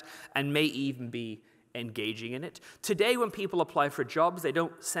do that and may even be engaging in it. Today, when people apply for jobs, they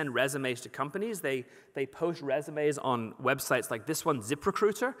don't send resumes to companies. They post resumes on websites like this one,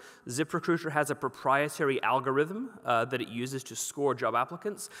 ZipRecruiter. ZipRecruiter has a proprietary algorithm that it uses to score job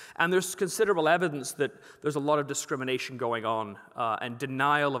applicants. And there's considerable evidence that there's a lot of discrimination going on and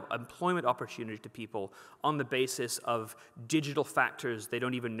denial of employment opportunity to people on the basis of digital factors they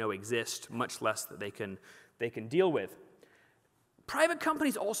don't even know exist, much less that they can deal with. Private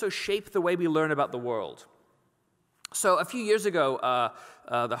companies also shape the way we learn about the world. So a few years ago,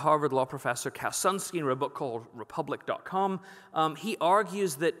 the Harvard law professor Cass Sunstein wrote a book called Republic.com. He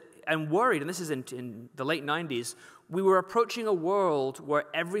argues that, and worried, and this is in the late 90s, we were approaching a world where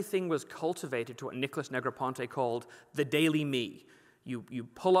everything was cultivated to what Nicholas Negroponte called the daily me. You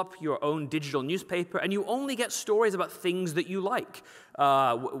pull up your own digital newspaper, and you only get stories about things that you like,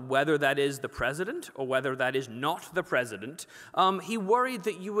 whether that is the president or whether that is not the president. He worried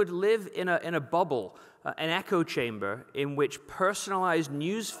that you would live in a bubble, an echo chamber, in which personalized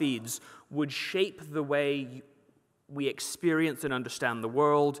news feeds would shape the way we experience and understand the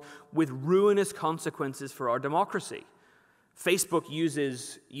world, with ruinous consequences for our democracy. Facebook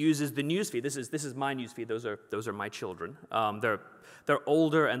uses the newsfeed. This is my newsfeed. Those are my children. They're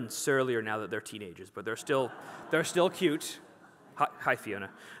older and surlier now that they're teenagers, but they're still cute. Hi Fiona.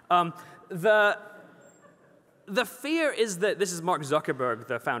 The fear is that, this is Mark Zuckerberg,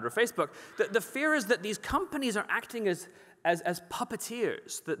 the founder of Facebook. The fear is that these companies are acting as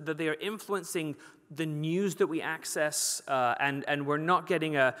puppeteers, that they are influencing the news that we access, and we're not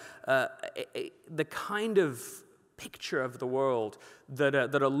getting the kind of picture of the world that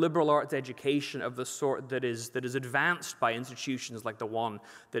a liberal arts education of the sort that is advanced by institutions like the one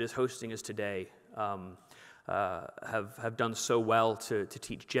that is hosting us today have done so well to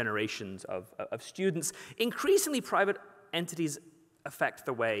teach generations of students. Increasingly, private entities affect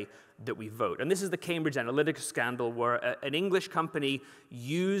the way that we vote. And this is the Cambridge Analytica scandal, where an English company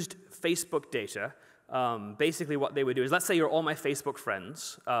used Facebook data. Basically what they would do is, let's say you're all my Facebook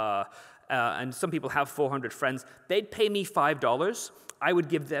friends, and some people have 400 friends. They'd pay me $5. I would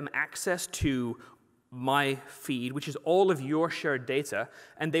give them access to my feed, which is all of your shared data,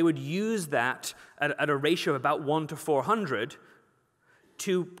 and they would use that at a ratio of about 1 to 400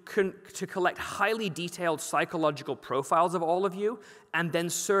 to collect highly detailed psychological profiles of all of you, and then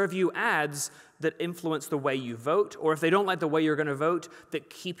serve you ads that influence the way you vote, or if they don't like the way you're going to vote, that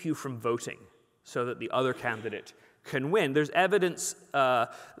keep you from voting so that the other candidate can win. There's evidence,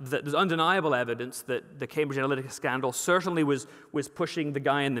 there's undeniable evidence that the Cambridge Analytica scandal certainly was pushing the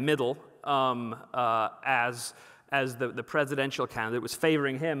guy in the middle as the presidential candidate, was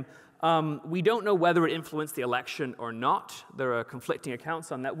favoring him. We don't know whether it influenced the election or not. There are conflicting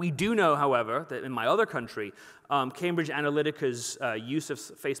accounts on that. We do know, however, that in my other country, Cambridge Analytica's use of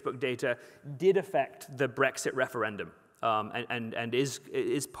Facebook data did affect the Brexit referendum. And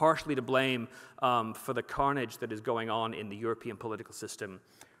is partially to blame for the carnage that is going on in the European political system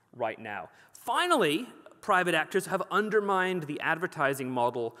right now. Finally, private actors have undermined the advertising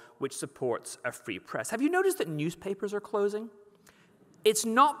model which supports a free press. Have you noticed that newspapers are closing? It's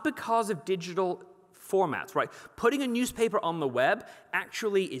not because of digital formats, right? Putting a newspaper on the web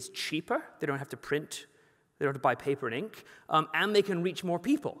actually is cheaper. They don't have to print, they don't have to buy paper and ink, and they can reach more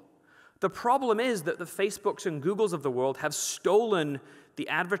people. The problem is that the Facebooks and Googles of the world have stolen the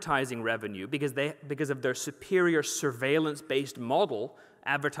advertising revenue because of their superior surveillance-based model.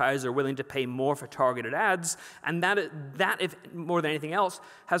 Advertisers are willing to pay more for targeted ads, and that, if more than anything else,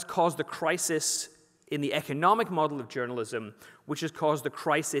 has caused the crisis in the economic model of journalism, which has caused the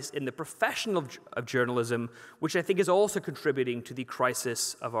crisis in the profession of journalism, which I think is also contributing to the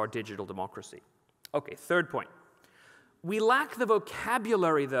crisis of our digital democracy. Okay, third point. We lack the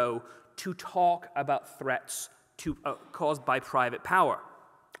vocabulary, though, to talk about threats caused by private power,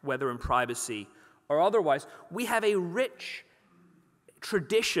 whether in privacy or otherwise. We have a rich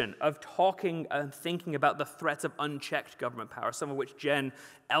tradition of talking and thinking about the threats of unchecked government power, some of which Jen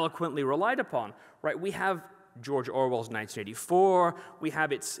eloquently relied upon. Right? We have George Orwell's 1984, we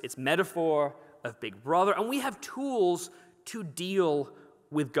have its metaphor of Big Brother, and we have tools to deal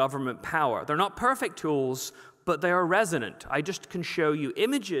with government power. They're not perfect tools, but they are resonant. I just can show you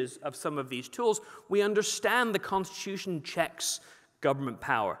images of some of these tools. We understand the Constitution checks government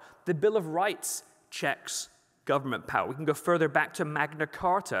power. The Bill of Rights checks government power. We can go further back to Magna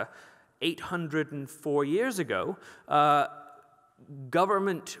Carta, 804 years ago.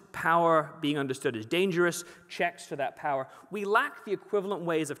 Government power being understood as dangerous, checks for that power. We lack the equivalent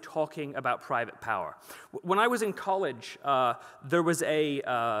ways of talking about private power. When I was in college, there was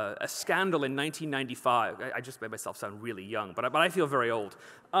a scandal in 1995. I just made myself sound really young, but I feel very old.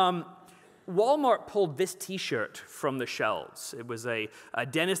 Walmart pulled this T-shirt from the shelves. It was a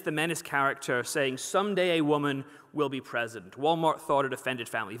Dennis the Menace character saying, "Someday a woman will be president." Walmart thought it offended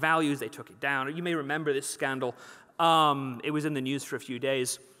family values. They took it down. You may remember this scandal. It was in the news for a few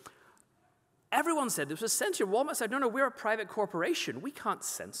days. Everyone said this was censored. Walmart said, no, we're a private corporation. We can't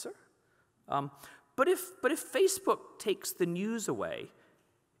censor. But if Facebook takes the news away,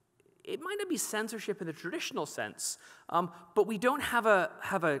 it might not be censorship in the traditional sense, but we don't have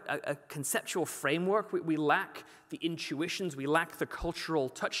a conceptual framework. We lack the intuitions. We lack the cultural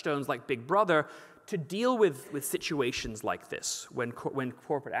touchstones like Big Brother to deal with situations like this when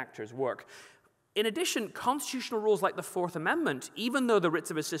corporate actors work. In addition, constitutional rules like the Fourth Amendment, even though the writs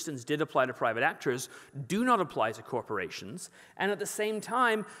of assistance did apply to private actors, do not apply to corporations. And at the same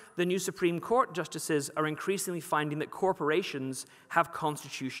time, the new Supreme Court justices are increasingly finding that corporations have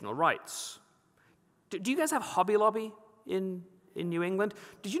constitutional rights. Do you guys have Hobby Lobby in New England?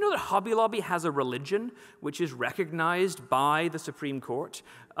 Did you know that Hobby Lobby has a religion which is recognized by the Supreme Court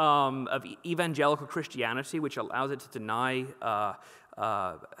of evangelical Christianity, which allows it to deny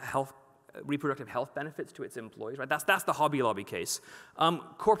reproductive health benefits to its employees, right? That's the Hobby Lobby case.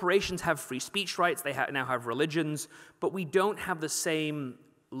 Corporations have free speech rights, they now have religions, but we don't have the same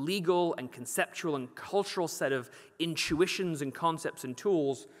legal and conceptual and cultural set of intuitions and concepts and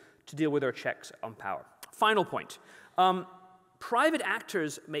tools to deal with our checks on power. Final point. Private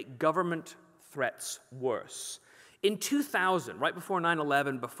actors make government threats worse. In 2000, right before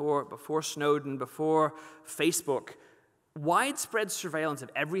 9/11, before Snowden, before Facebook, widespread surveillance of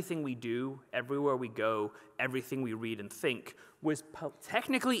everything we do, everywhere we go, everything we read and think was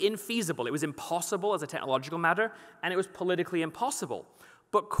technically infeasible. It was impossible as a technological matter, and it was politically impossible.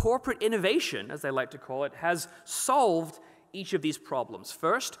 But corporate innovation, as they like to call it, has solved each of these problems.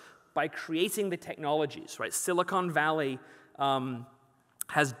 First, by creating the technologies, right? Silicon Valley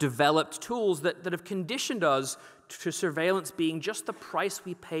has developed tools that have conditioned us to surveillance being just the price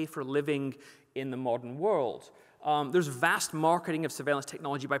we pay for living in the modern world. There's vast marketing of surveillance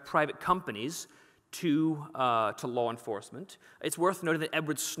technology by private companies to law enforcement. It's worth noting that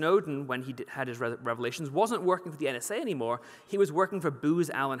Edward Snowden, when he had his revelations, wasn't working for the NSA anymore. He was working for Booz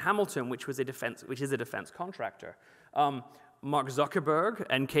Allen Hamilton, which is a defense contractor. Mark Zuckerberg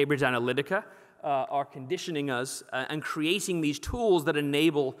and Cambridge Analytica are conditioning us and creating these tools that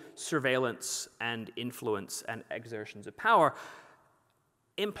enable surveillance and influence and exertions of power,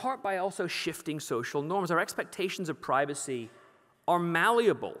 in part by also shifting social norms. Our expectations of privacy are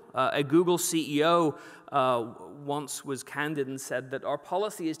malleable. A Google CEO once was candid and said that our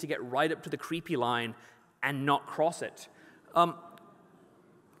policy is to get right up to the creepy line and not cross it.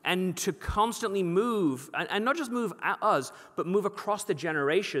 And to constantly move, and not just move at us, but move across the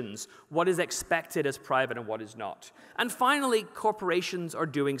generations, what is expected as private and what is not. And finally, corporations are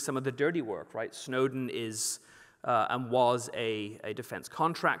doing some of the dirty work, right? Snowden is and was a defense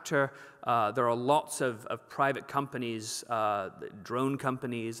contractor. There are lots of private companies, drone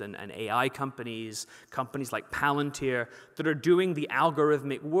companies and AI companies, companies like Palantir, that are doing the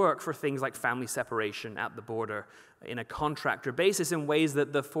algorithmic work for things like family separation at the border in a contractor basis in ways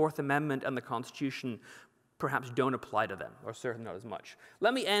that the Fourth Amendment and the Constitution perhaps don't apply to them, or certainly not as much.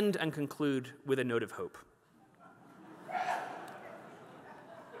 Let me end and conclude with a note of hope.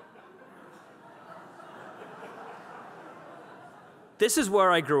 This is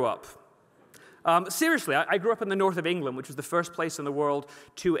where I grew up. Seriously, I grew up in the north of England, which was the first place in the world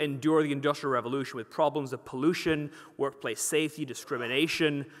to endure the Industrial Revolution with problems of pollution, workplace safety,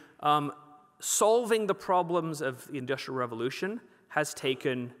 discrimination. Solving the problems of the Industrial Revolution has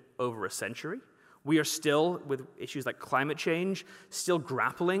taken over a century. We are still, with issues like climate change, still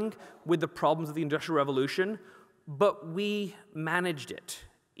grappling with the problems of the Industrial Revolution, but we managed it,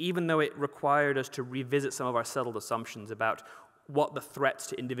 even though it required us to revisit some of our settled assumptions about what the threats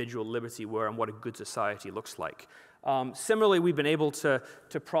to individual liberty were and what a good society looks like. Similarly, we've been able to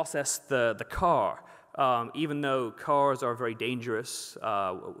process the car, even though cars are very dangerous.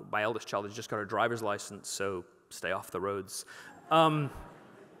 My eldest child has just got her driver's license, so stay off the roads. Hi,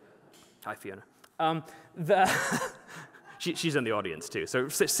 Fiona. She's in the audience, too, so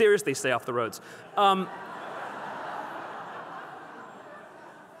seriously, stay off the roads.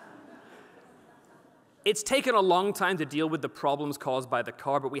 It's taken a long time to deal with the problems caused by the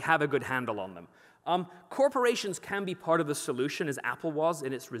car, but we have a good handle on them. Corporations can be part of the solution, as Apple was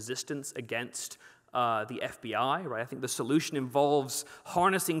in its resistance against the FBI, right? I think the solution involves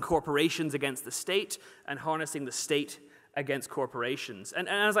harnessing corporations against the state and harnessing the state against corporations. And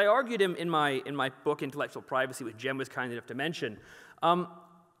as I argued in my book, Intellectual Privacy, which Jen was kind enough to mention,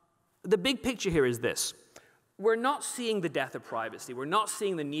 the big picture here is this. We're not seeing the death of privacy. We're not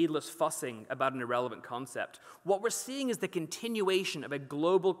seeing the needless fussing about an irrelevant concept. What we're seeing is the continuation of a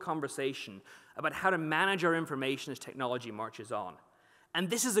global conversation about how to manage our information as technology marches on.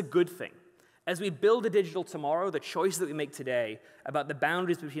 And this is a good thing. As we build a digital tomorrow, the choices that we make today about the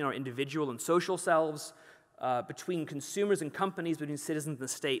boundaries between our individual and social selves, between consumers and companies, between citizens and the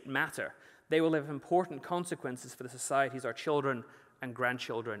state matter. They will have important consequences for the societies our children and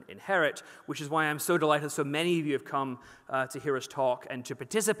grandchildren inherit, which is why I'm so delighted so many of you have come to hear us talk and to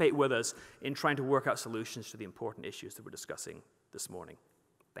participate with us in trying to work out solutions to the important issues that we're discussing this morning.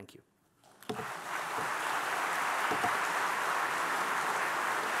 Thank you.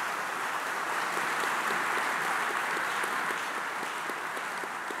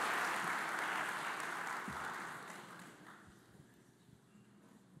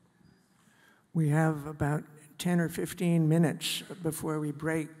 We have about 10 or 15 minutes before we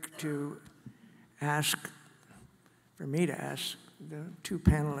break for me to ask the two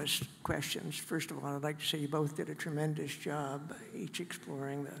panelists questions. First of all, I'd like to say you both did a tremendous job, each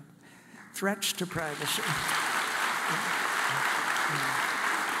exploring the threats to privacy.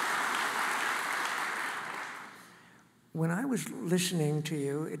 When I was listening to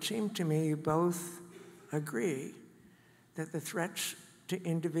you, it seemed to me you both agree that the threats to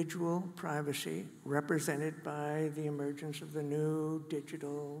individual privacy, represented by the emergence of the new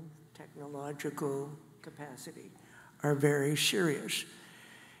digital technological capacity, are very serious.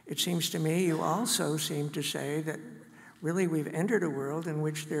 It seems to me you also seem to say that really we've entered a world in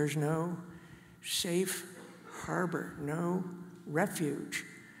which there's no safe harbor, no refuge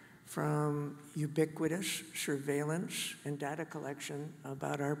from ubiquitous surveillance and data collection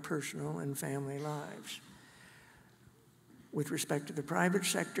about our personal and family lives. With respect to the private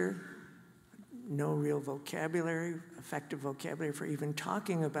sector, no real vocabulary, effective vocabulary for even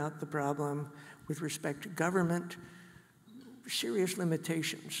talking about the problem. With respect to government, serious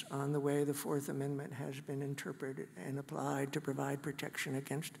limitations on the way the Fourth Amendment has been interpreted and applied to provide protection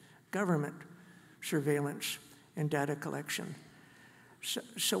against government surveillance and data collection.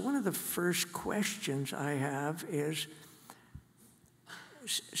 So one of the first questions I have is,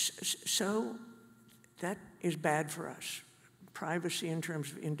 so that is bad for us. Privacy in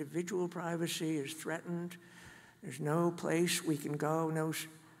terms of individual privacy is threatened. There's no place we can go,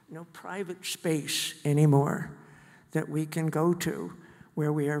 no private space anymore that we can go to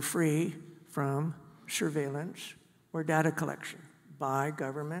where we are free from surveillance or data collection by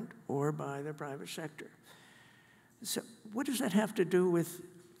government or by the private sector. So what does that have to do with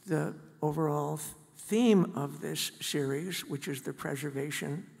the overall theme of this series, which is the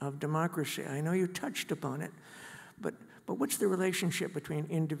preservation of democracy? I know you touched upon it, but what's the relationship between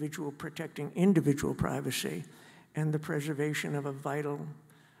protecting individual privacy and the preservation of a vital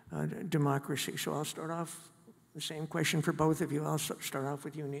democracy? So I'll start off the same question for both of you. I'll start off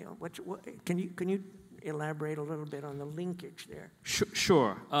with you, Neil. Can you elaborate a little bit on the linkage there?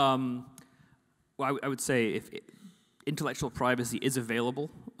 Sure. Well, I would say if intellectual privacy is available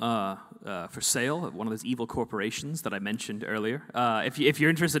for sale at one of those evil corporations that I mentioned earlier. If you're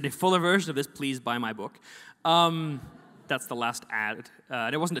interested in a fuller version of this, please buy my book. That's the last ad.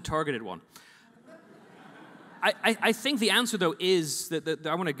 And it wasn't a targeted one. I think the answer, though, is that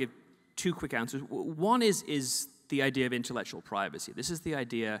I want to give two quick answers. One is the idea of intellectual privacy. This is the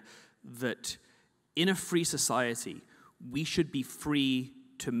idea that in a free society, we should be free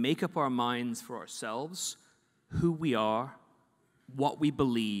to make up our minds for ourselves who we are, what we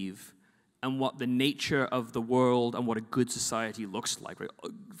believe, and what the nature of the world and what a good society looks like. Right?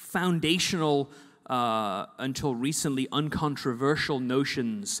 Foundational, until recently uncontroversial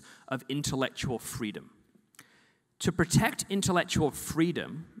notions of intellectual freedom. To protect intellectual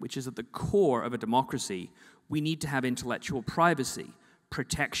freedom, which is at the core of a democracy, we need to have intellectual privacy,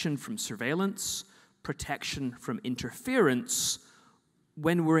 protection from surveillance, protection from interference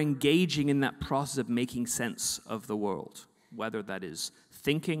when we're engaging in that process of making sense of the world, whether that is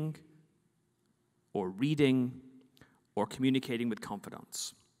thinking or reading or communicating with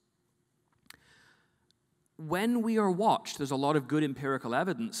confidants. When we are watched, there's a lot of good empirical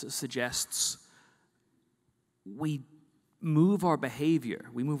evidence that suggests we move our behavior,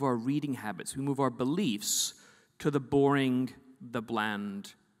 we move our reading habits, we move our beliefs to the boring, the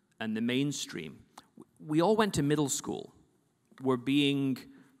bland, and the mainstream. We all went to middle school where being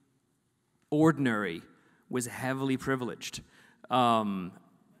ordinary was heavily privileged. And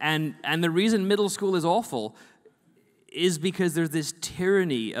the reason middle school is awful is because there's this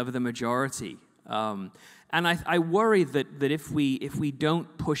tyranny of the majority. And I worry that if we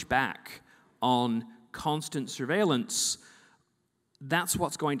don't push back on constant surveillance, that's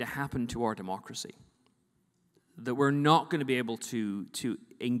what's going to happen to our democracy. That we're not going to be able to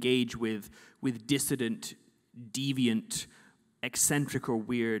engage with dissident, deviant, eccentric or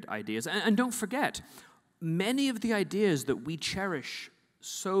weird ideas. And don't forget, many of the ideas that we cherish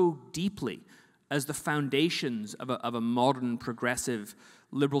so deeply as the foundations of a modern, progressive,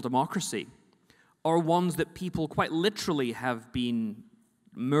 liberal democracy are ones that people quite literally have been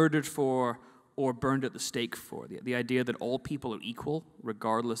murdered for or burned at the stake for. The idea that all people are equal,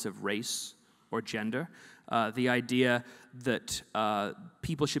 regardless of race or gender. The idea that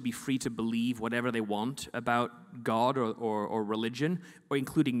people should be free to believe whatever they want about God or religion, or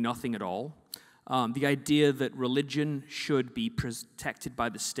including nothing at all. The idea that religion should be protected by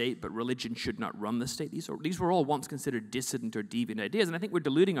the state, but religion should not run the state. These were all once considered dissident or deviant ideas, and I think we're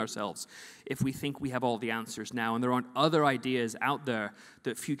deluding ourselves if we think we have all the answers now, and there aren't other ideas out there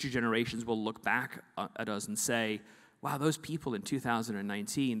that future generations will look back at us and say, wow, those people in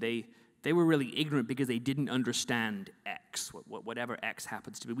 2019, they were really ignorant because they didn't understand X, whatever X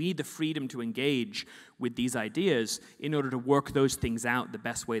happens to be. We need the freedom to engage with these ideas in order to work those things out the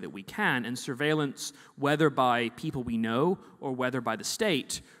best way that we can. And surveillance, whether by people we know or whether by the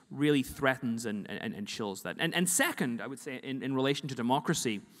state, really threatens and chills that. And second, I would say, in relation to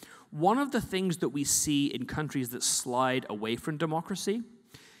democracy, one of the things that we see in countries that slide away from democracy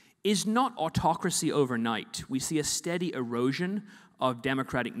is not autocracy overnight. We see a steady erosion of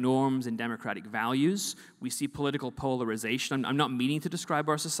democratic norms and democratic values. We see political polarization. I'm not meaning to describe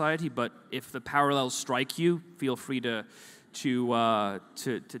our society, but if the parallels strike you, feel free to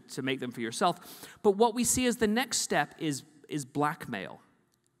make them for yourself. But what we see as the next step is blackmail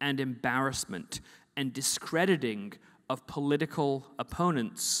and embarrassment and discrediting of political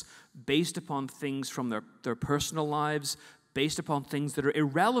opponents based upon things from their personal lives, based upon things that are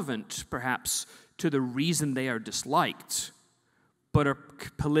irrelevant, perhaps, to the reason they are disliked, but are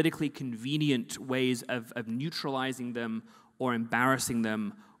politically convenient ways of neutralizing them or embarrassing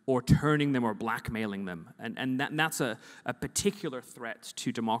them or turning them or blackmailing them. And that's a particular threat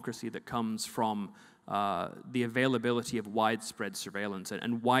to democracy that comes from the availability of widespread surveillance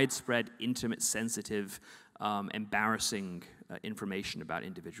and widespread, intimate, sensitive, embarrassing information about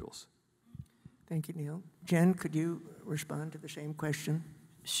individuals. Thank you, Neil. Jen, could you respond to the same question?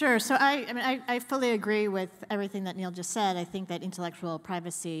 Sure. So I fully agree with everything that Neil just said. I think that intellectual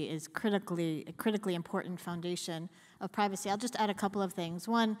privacy is a critically important foundation of privacy. I'll just add a couple of things.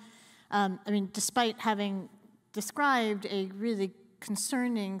 One, despite having described a really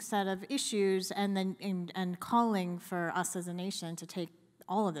concerning set of issues and calling for us as a nation to take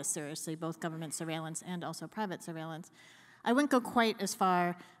all of this seriously, both government surveillance and also private surveillance, I wouldn't go quite as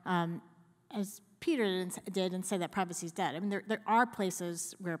far as Peter did and say that privacy is dead. I mean, there are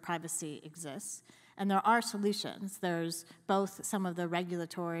places where privacy exists, and there are solutions. There's both some of the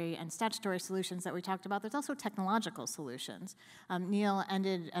regulatory and statutory solutions that we talked about. There's also technological solutions. Neil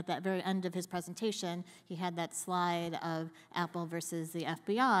ended at that very end of his presentation. He had that slide of Apple versus the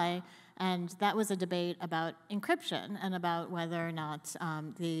FBI, and that was a debate about encryption and about whether or not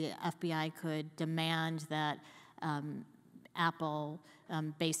the FBI could demand that Apple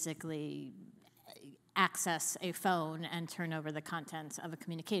basically access a phone and turn over the contents of a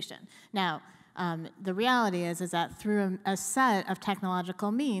communication. Now, the reality is that through a set of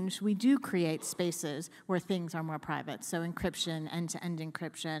technological means, we do create spaces where things are more private. So encryption, end-to-end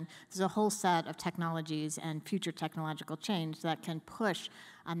encryption, there's a whole set of technologies and future technological change that can push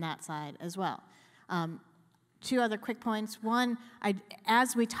on that side as well. Two other quick points. One,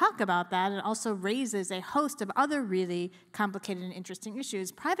 as we talk about that, it also raises a host of other really complicated and interesting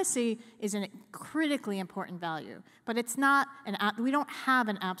issues. Privacy is a critically important value, but it's not we don't have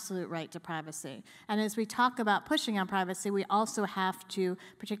an absolute right to privacy. And as we talk about pushing on privacy, we also have to,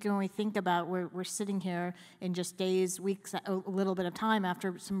 particularly when we think about we're sitting here in just days, weeks, a little bit of time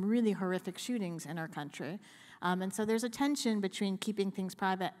after some really horrific shootings in our country. And so there's a tension between keeping things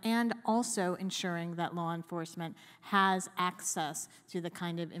private and also ensuring that law enforcement has access to the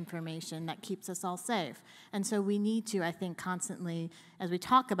kind of information that keeps us all safe. And so we need to, I think, constantly, as we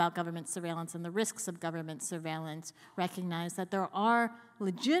talk about government surveillance and the risks of government surveillance, recognize that there are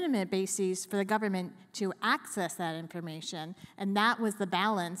legitimate bases for the government to access that information. And that was the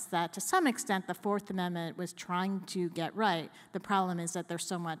balance that, to some extent, the Fourth Amendment was trying to get right. The problem is that there's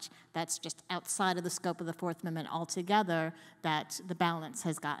so much that's just outside of the scope of the Fourth Amendment altogether that the balance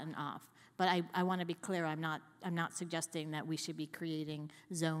has gotten off. But I want to be clear, I'm not suggesting that we should be creating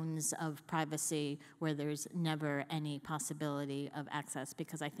zones of privacy where there's never any possibility of access,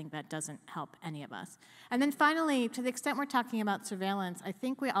 because I think that doesn't help any of us. And then finally, to the extent we're talking about surveillance, I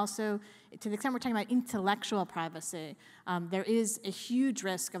think we also, to the extent we're talking about intellectual privacy, there is a huge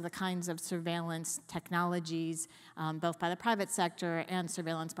risk of the kinds of surveillance technologies, both by the private sector and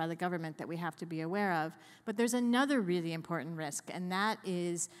surveillance by the government, that we have to be aware of. But there's another really important risk, and that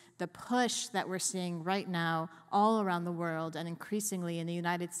is the push that we're seeing right now all around the world, and increasingly in the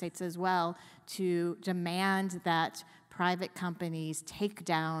United States as well, to demand that private companies take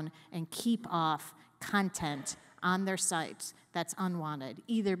down and keep off content on their sites that's unwanted,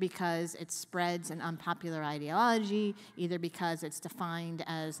 either because it spreads an unpopular ideology, either because it's defined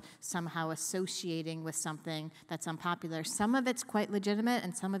as somehow associating with something that's unpopular. Some of it's quite legitimate,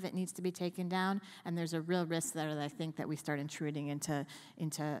 and some of it needs to be taken down, and there's a real risk there that I think that we start intruding into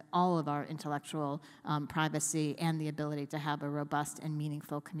all of our intellectual privacy and the ability to have a robust and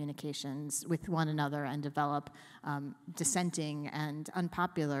meaningful communications with one another and develop dissenting and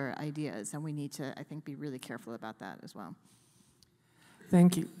unpopular ideas, and we need to, I think, be really careful about that as well.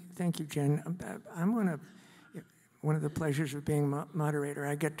 Thank you, Jen. One of the pleasures of being moderator,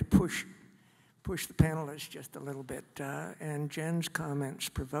 I get to push the panelists just a little bit, and Jen's comments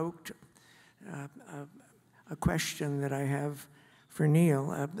provoked a question that I have for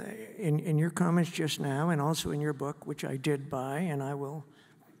Neil. In your comments just now, and also in your book, which I did buy, and I will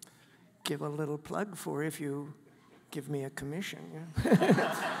give a little plug for if you give me a commission.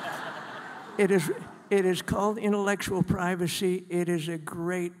 Yeah. It is called Intellectual Privacy. It is a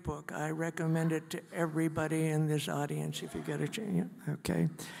great book. I recommend it to everybody in this audience if you get a chance. Okay.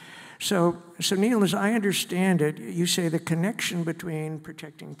 So Neil, as I understand it, you say the connection between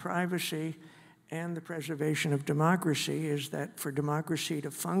protecting privacy and the preservation of democracy is that for democracy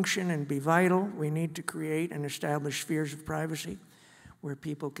to function and be vital, we need to create and establish spheres of privacy where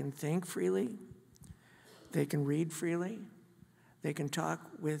people can think freely, they can read freely, they can talk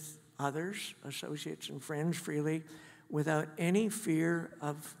with others, associates and friends freely, without any fear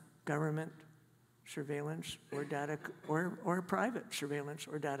of government surveillance or data or private surveillance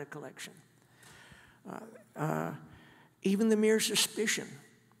or data collection. Even the mere suspicion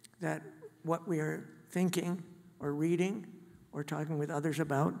that what we are thinking or reading or talking with others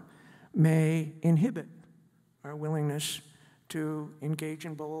about may inhibit our willingness to engage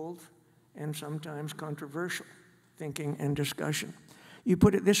in bold and sometimes controversial thinking and discussion. You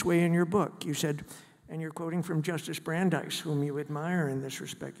put it this way in your book. You said, and you're quoting from Justice Brandeis, whom you admire in this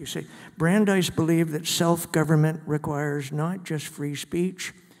respect. You say, Brandeis believed that self-government requires not just free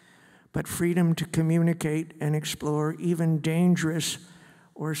speech, but freedom to communicate and explore even dangerous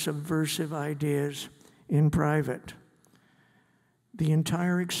or subversive ideas in private. The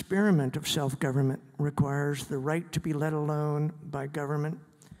entire experiment of self-government requires the right to be let alone by government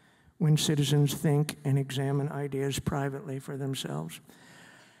when citizens think and examine ideas privately for themselves.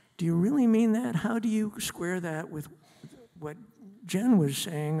 Do you really mean that? How do you square that with what Jen was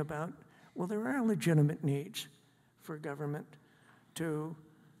saying about, well, there are legitimate needs for government to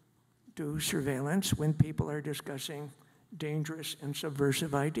do surveillance when people are discussing dangerous and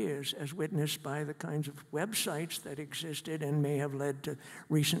subversive ideas, as witnessed by the kinds of websites that existed and may have led to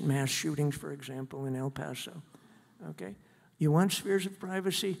recent mass shootings, for example, in El Paso, okay? You want spheres of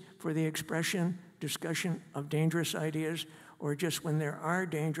privacy for the expression, discussion of dangerous ideas, or just when there are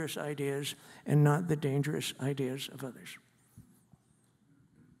dangerous ideas and not the dangerous ideas of others?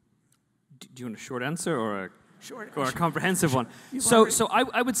 Do you want a short answer or a or a comprehensive one? So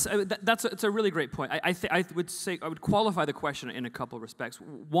I would say it's a really great point. I would qualify the question in a couple of respects.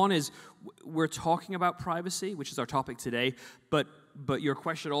 One is we're talking about privacy, which is our topic today, but your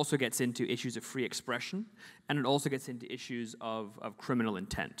question also gets into issues of free expression, and it also gets into issues of criminal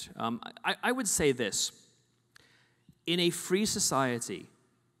intent. I would say this. In a free society,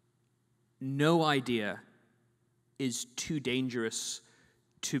 no idea is too dangerous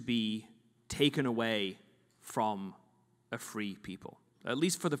to be taken away from a free people, at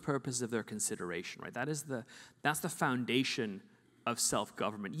least for the purpose of their consideration, right? That's the foundation of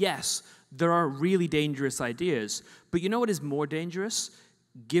self-government. Yes, there are really dangerous ideas, but you know what is more dangerous?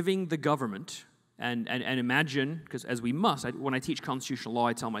 Giving the government, and imagine, because as we must, when I teach constitutional law,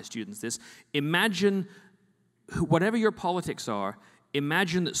 I tell my students this, imagine, whatever your politics are,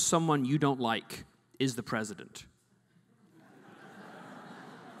 imagine that someone you don't like is the president.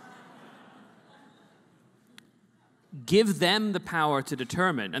 Give them the power to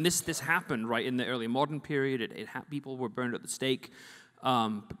determine, and this happened right in the early modern period. People were burned at the stake,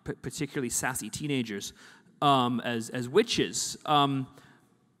 particularly sassy teenagers, as witches.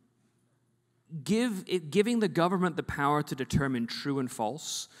 Giving the government the power to determine true and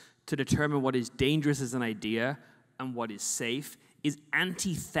false, to determine what is dangerous as an idea and what is safe, is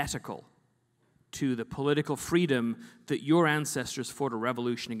antithetical to the political freedom that your ancestors fought a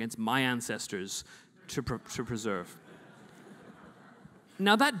revolution against my ancestors to preserve.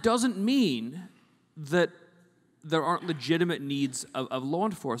 Now, that doesn't mean that there aren't legitimate needs of law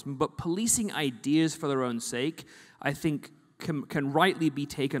enforcement, but policing ideas for their own sake, I think, can rightly be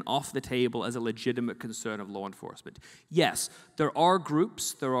taken off the table as a legitimate concern of law enforcement. Yes, there are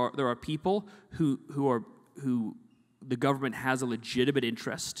groups, there are people who the government has a legitimate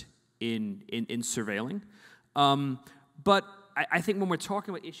interest in surveilling, but I think when we're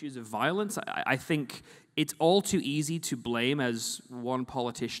talking about issues of violence, I think it's all too easy to blame, as one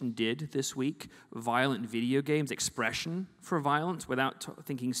politician did this week, violent video games, expression for violence, without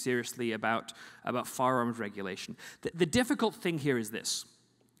thinking seriously about firearms regulation. The difficult thing here is this,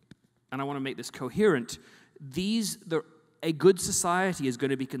 and I want to make this coherent. A good society is going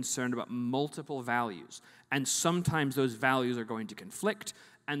to be concerned about multiple values, and sometimes those values are going to conflict,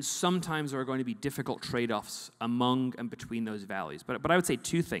 and sometimes there are going to be difficult trade-offs among and between those values. But I would say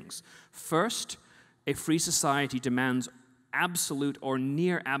two things. First, a free society demands absolute or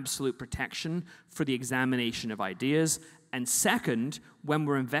near absolute protection for the examination of ideas. And second, when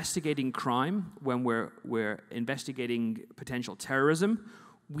we're investigating crime, when we're investigating potential terrorism,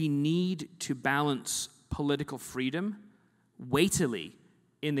 we need to balance political freedom weightily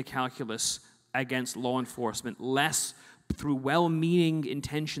in the calculus against law enforcement, lest through well-meaning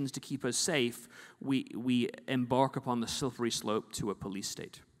intentions to keep us safe, we embark upon the slippery slope to a police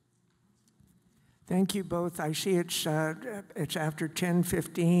state. Thank you both. I see it's after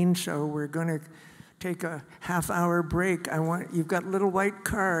 10:15, so we're going to take a half-hour break. You've got little white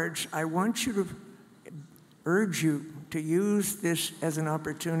cards. I want you to urge you to use this as an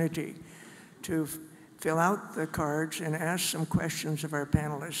opportunity to fill out the cards and ask some questions of our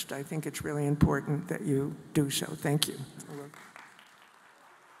panelists. I think it's really important that you do so. Thank you.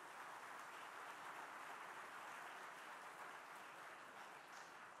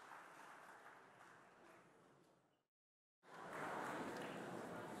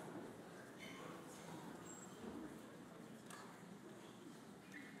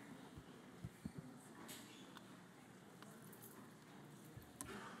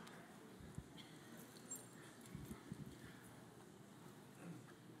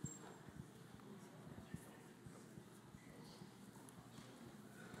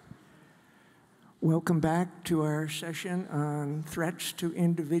 Welcome back to our session on threats to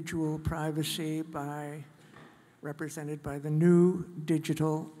individual privacy represented by the new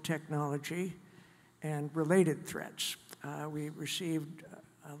digital technology and related threats. We received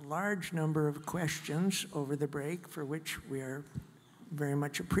a large number of questions over the break, for which we are very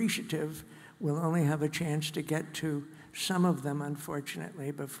much appreciative. We'll only have a chance to get to some of them,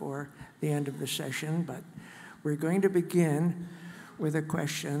 unfortunately, before the end of the session, but we're going to begin with a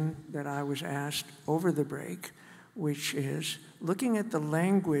question that I was asked over the break, which is, looking at the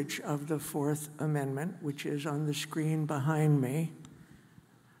language of the Fourth Amendment, which is on the screen behind me,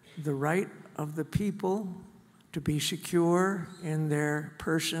 the right of the people to be secure in their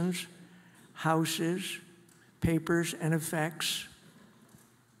persons, houses, papers, and effects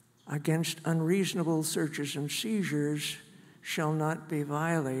against unreasonable searches and seizures shall not be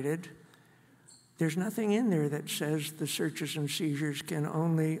violated. There's nothing in there that says the searches and seizures can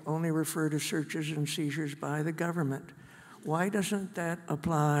only refer to searches and seizures by the government. Why doesn't that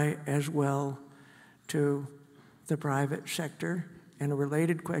apply as well to the private sector? And a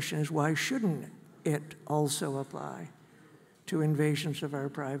related question is, why shouldn't it also apply to invasions of our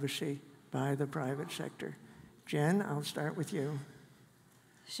privacy by the private sector? Jen, I'll start with you.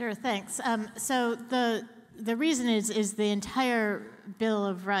 Sure, thanks. So the reason is the entire Bill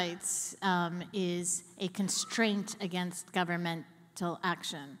of Rights is a constraint against governmental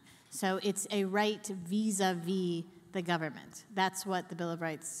action. So it's a right vis-a-vis the government. That's what the Bill of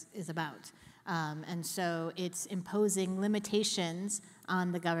Rights is about. And so it's imposing limitations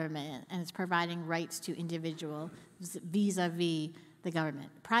on the government, and it's providing rights to individuals vis-a-vis the government.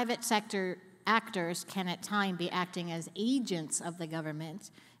 Private sector actors can at times be acting as agents of the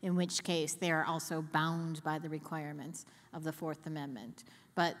government, in which case they are also bound by the requirements of the Fourth Amendment.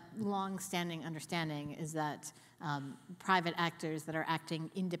 But long-standing understanding is that private actors that are acting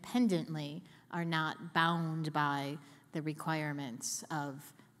independently are not bound by the requirements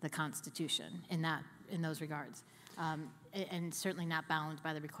of the Constitution in those regards, and certainly not bound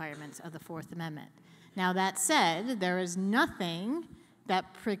by the requirements of the Fourth Amendment. Now, that said, there is nothing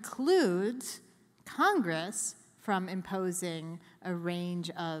that precludes Congress from imposing a range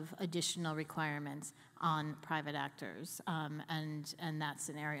of additional requirements on private actors. And that's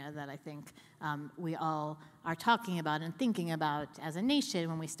an area that I think we all are talking about and thinking about as a nation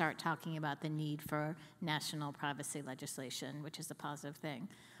when we start talking about the need for national privacy legislation, which is a positive thing.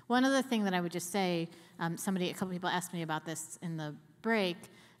 One other thing that I would just say, a couple people asked me about this in the break.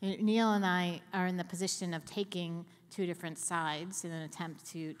 Neil and I are in the position of taking two different sides in an attempt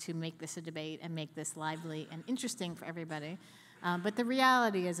to make this a debate and make this lively and interesting for everybody. But the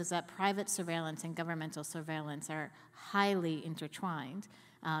reality is that private surveillance and governmental surveillance are highly intertwined.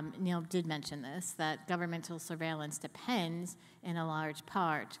 Neil did mention this, that governmental surveillance depends in a large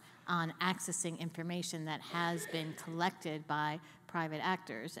part on accessing information that has been collected by private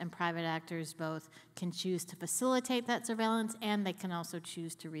actors. And private actors both can choose to facilitate that surveillance and they can also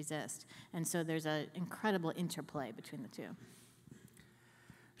choose to resist. And so there's an incredible interplay between the two.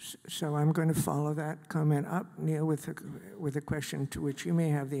 So I'm going to follow that comment up, Neil, with a question to which you may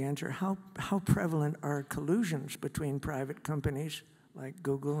have the answer. How prevalent are collusions between private companies like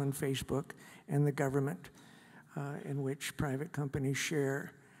Google and Facebook and the government, in which private companies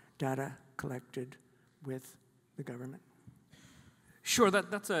share data collected with the government? Sure,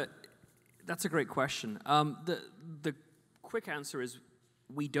 that's a great question. The quick answer is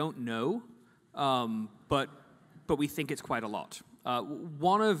we don't know, but we think it's quite a lot.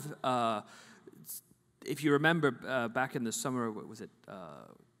 One of, if you remember back in the summer, what was it,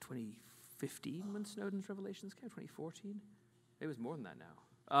 2015 when Snowden's revelations came, 2014? It was more than that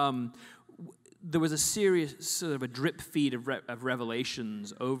now. There was a serious sort of a drip feed of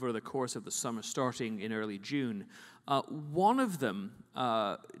revelations over the course of the summer, starting in early June. One of them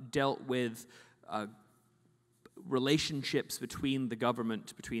dealt with relationships between the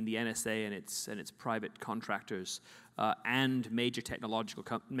government, between the NSA and its private contractors, and major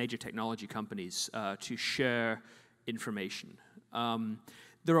technology companies to share information.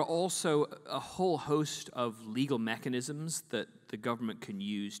 There are also a whole host of legal mechanisms that the government can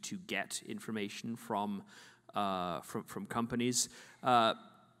use to get information from companies.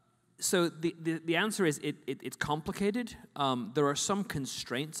 So the answer is it's complicated. There are some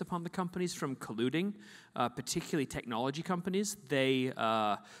constraints upon the companies from colluding, particularly technology companies. They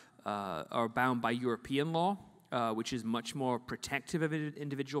are bound by European law, which is much more protective of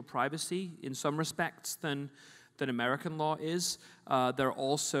individual privacy in some respects than American law is. They're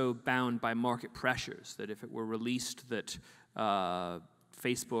also bound by market pressures, that if it were released that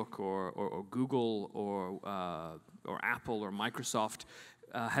Facebook or Google or Apple or Microsoft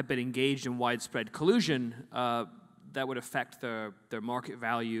had been engaged in widespread collusion, that would affect their market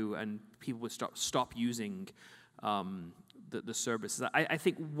value and people would stop using the services. I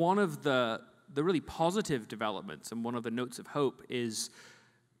think one of the really positive developments and one of the notes of hope is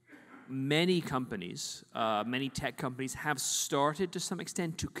many companies, many tech companies have started to some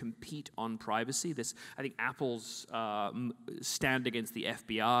extent to compete on privacy. I think Apple's stand against the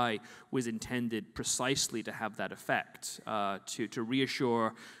FBI was intended precisely to have that effect, to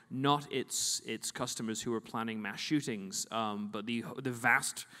reassure not its customers who are planning mass shootings, but the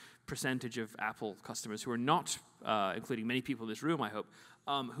vast percentage of Apple customers who are not, including many people in this room, I hope,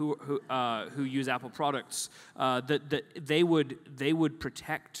 who use Apple products, that they would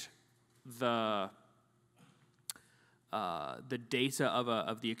protect the data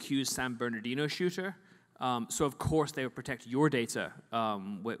of the accused San Bernardino shooter. So of course they would protect your data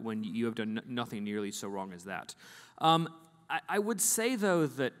when you have done nothing nearly so wrong as that. I would say though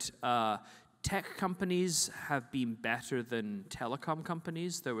that tech companies have been better than telecom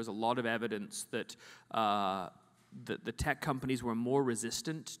companies. There was a lot of evidence that the tech companies were more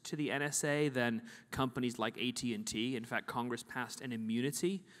resistant to the NSA than companies like AT&T. In fact, Congress passed an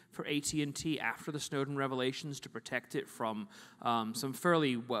immunity for AT&T after the Snowden revelations to protect it from some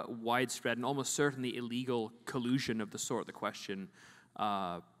fairly widespread and almost certainly illegal collusion of the sort the question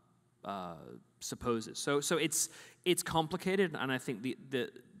supposes. So it's complicated, and I think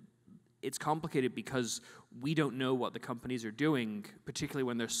it's complicated because we don't know what the companies are doing, particularly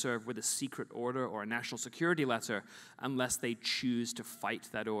when they're served with a secret order or a national security letter, unless they choose to fight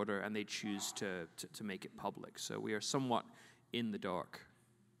that order and they choose to make it public. So we are somewhat in the dark.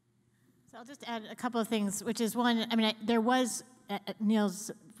 So I'll just add a couple of things, which is one, I mean, there was, Neil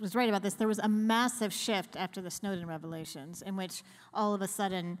was right about this, there was a massive shift after the Snowden revelations in which all of a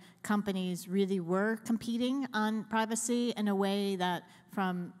sudden companies really were competing on privacy in a way that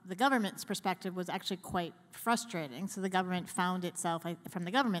from the government's perspective was actually quite frustrating. So the government found itself, from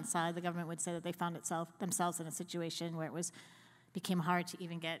the government side, the government would say that they found themselves in a situation where it became hard to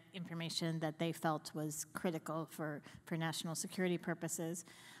even get information that they felt was critical for national security purposes.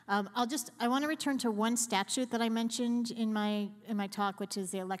 I want to return to one statute that I mentioned in my talk, which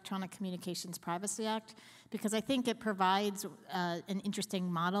is the Electronic Communications Privacy Act, because I think it provides an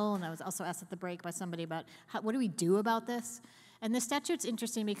interesting model, and I was also asked at the break by somebody about what do we do about this? And the statute's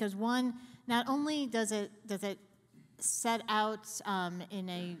interesting because one, not only does it set out in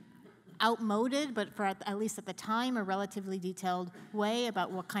a outmoded, but for at least at the time, a relatively detailed way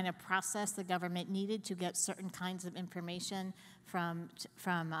about what kind of process the government needed to get certain kinds of information from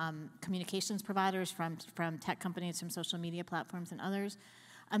communications providers, from tech companies, from social media platforms and others.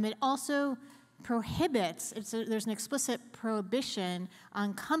 It also prohibits, there's an explicit prohibition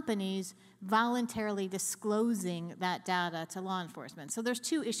on companies voluntarily disclosing that data to law enforcement. So there's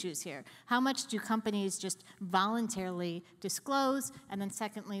two issues here. How much do companies just voluntarily disclose? And then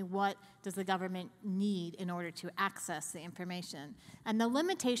secondly, what does the government need in order to access the information? And the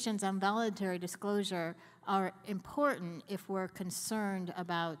limitations on voluntary disclosure are important if we're concerned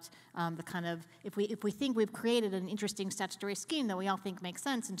about the kind of, if we think we've created an interesting statutory scheme that we all think makes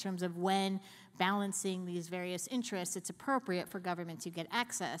sense in terms of when balancing these various interests, it's appropriate for government to get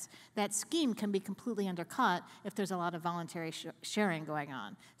access. That scheme can be completely undercut if there's a lot of voluntary sharing going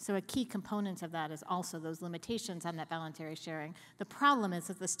on. So a key component of that is also those limitations on that voluntary sharing. The problem is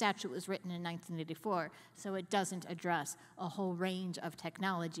that the statute was written in 1984, so it doesn't address a whole range of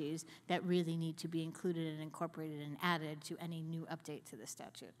technologies that really need to be included and incorporated and added to any new update to the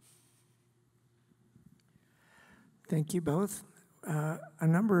statute. Thank you both. A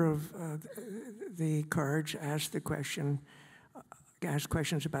number of the cards ask questions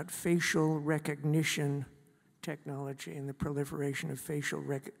about facial recognition technology and the proliferation of facial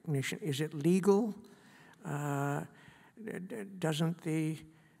recognition. Is it legal? Doesn't the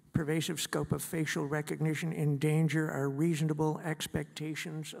pervasive scope of facial recognition endanger our reasonable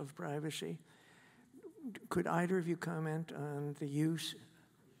expectations of privacy? Could either of you comment on the use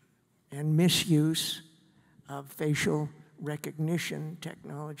and misuse of facial recognition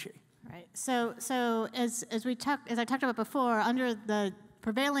technology? Right. So as I talked about before, under the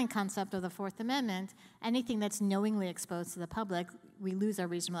prevailing concept of the Fourth Amendment, anything that's knowingly exposed to the public, we lose our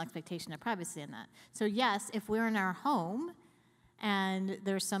reasonable expectation of privacy in that. So yes, if we're in our home and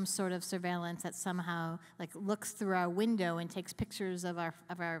there's some sort of surveillance that somehow like looks through our window and takes pictures of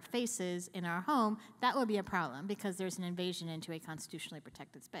our faces in our home, that would be a problem because there's an invasion into a constitutionally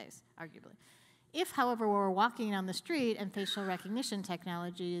protected space, arguably. If, however, we're walking down the street and facial recognition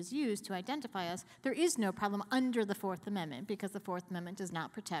technology is used to identify us, there is no problem under the Fourth Amendment because the Fourth Amendment does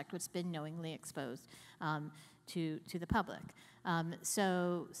not protect what's been knowingly exposed to the public.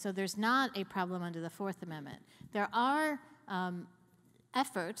 So there's not a problem under the Fourth Amendment. There are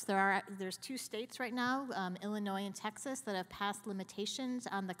efforts. There's two states right now, Illinois and Texas, that have passed limitations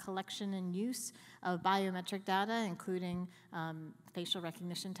on the collection and use of biometric data, including facial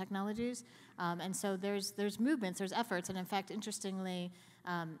recognition technologies. And so there's movements, there's efforts, and in fact, interestingly,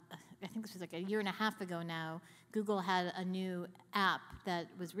 I think this was like a year and a half ago now, Google had a new app that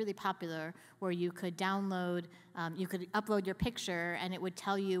was really popular where you could download, you could upload your picture and it would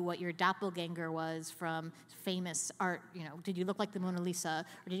tell you what your doppelganger was from famous art, you know, did you look like the Mona Lisa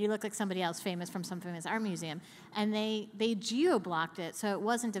or did you look like somebody else famous from some famous art museum? And they geo-blocked it so it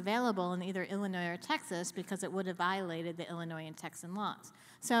wasn't available in either Illinois or Texas because it would have violated the Illinois and Texan laws.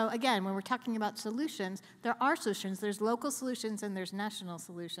 So again, when we're talking about solutions, there are solutions. There's local solutions and there's national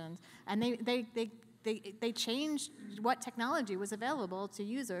solutions. And they changed what technology was available to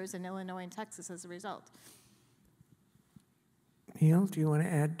users in Illinois and Texas as a result. Neil, do you want to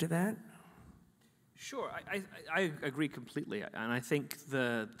add to that? Sure, I agree completely. And I think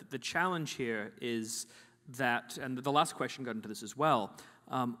the challenge here is that, and the last question got into this as well,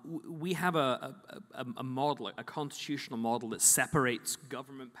 we have a model, a constitutional model that separates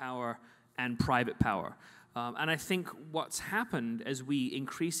government power and private power. And I think what's happened as we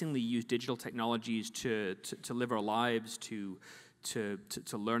increasingly use digital technologies to live our lives, to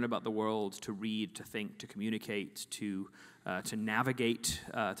learn about the world, to read, to think, to communicate, to navigate,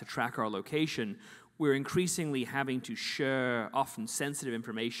 to track our location, we're increasingly having to share often sensitive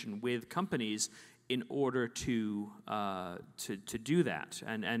information with companies in order to do that.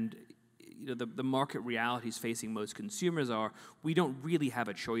 And you know, the market realities facing most consumers are we don't really have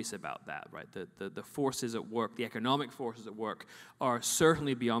a choice about that, right? The forces at work, the economic forces at work are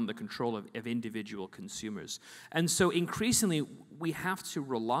certainly beyond the control of individual consumers. And so increasingly we have to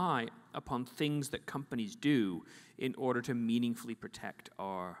rely upon things that companies do in order to meaningfully protect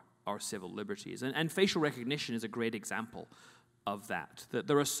our civil liberties. And facial recognition is a great example of that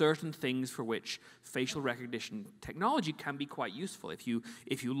there are certain things for which facial recognition technology can be quite useful. If you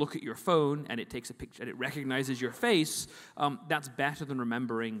look at your phone and it takes a picture and it recognizes your face, that's better than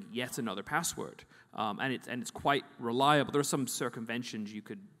remembering yet another password, and it's quite reliable. There are some circumventions you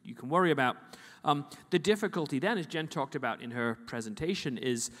can worry about. The difficulty then, as Jen talked about in her presentation,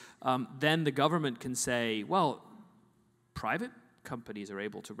 is then the government can say, well, private companies are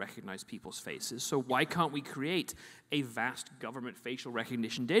able to recognize people's faces, so why can't we create a vast government facial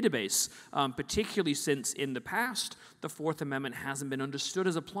recognition database, particularly since in the past the Fourth Amendment hasn't been understood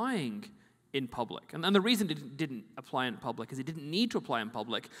as applying in public. And the reason it didn't apply in public is it didn't need to apply in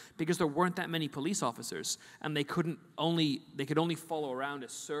public because there weren't that many police officers, and they could only follow around a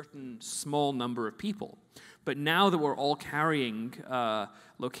certain small number of people. But now that we're all carrying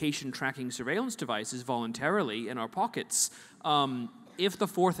location tracking surveillance devices voluntarily in our pockets, if the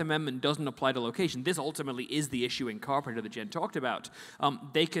Fourth Amendment doesn't apply to location, this ultimately is the issue in Carpenter that Jen talked about.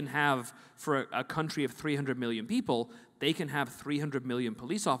 They can have, for a country of 300 million people, they can have 300 million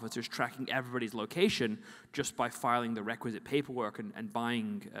police officers tracking everybody's location just by filing the requisite paperwork and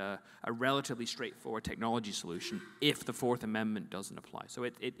buying a relatively straightforward technology solution if the Fourth Amendment doesn't apply. So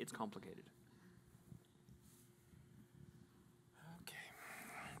it's complicated.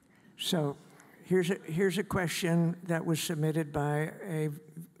 So here's a question that was submitted by a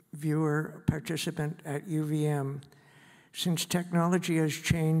viewer participant at UVM. Since technology has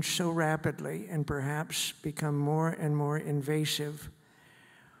changed so rapidly and perhaps become more and more invasive,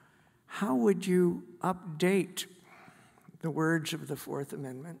 how would you update the words of the Fourth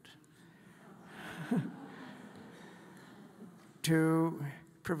Amendment to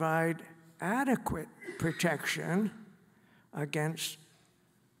provide adequate protection against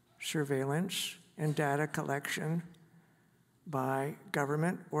surveillance and data collection by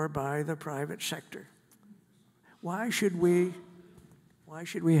government or by the private sector? Why should we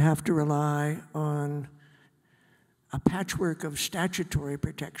have to rely on a patchwork of statutory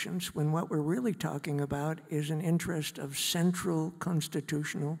protections when what we're really talking about is an interest of central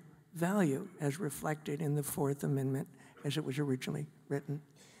constitutional value as reflected in the Fourth Amendment as it was originally written?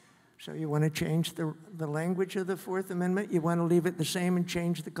 So you want to change the language of the Fourth Amendment? You want to leave it the same and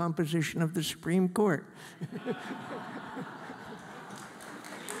change the composition of the Supreme Court?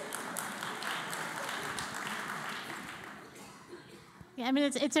 Yeah, I mean,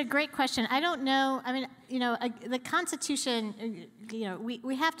 it's a great question. I don't know. I mean, the Constitution,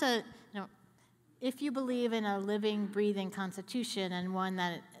 we have to, if you believe in a living, breathing Constitution and one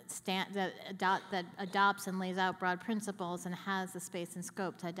that adopts and lays out broad principles and has the space and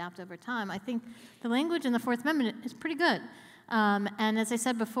scope to adapt over time, I think the language in the Fourth Amendment is pretty good. And as I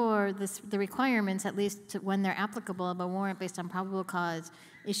said before, the requirements, at least when they're applicable, of a warrant based on probable cause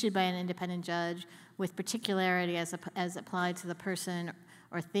issued by an independent judge with particularity as applied to the person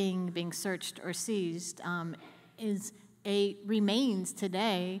or thing being searched or seized, remains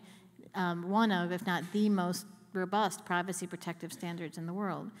today one of, if not the most robust privacy protective standards in the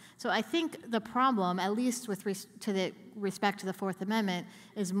world. So I think the problem, at least with respect to the Fourth Amendment,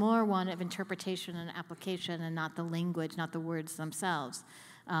 is more one of interpretation and application and not the language, not the words themselves.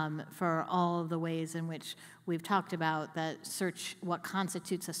 For all of the ways in which we've talked about that what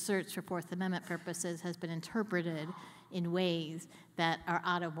constitutes a search for Fourth Amendment purposes has been interpreted in ways that are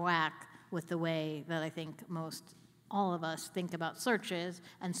out of whack with the way that I think most all of us think about searches,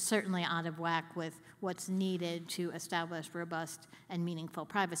 and certainly out of whack with what's needed to establish robust and meaningful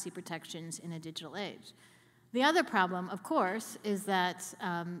privacy protections in a digital age. The other problem, of course, is that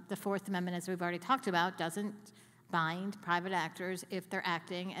the Fourth Amendment, as we've already talked about, doesn't bind private actors if they're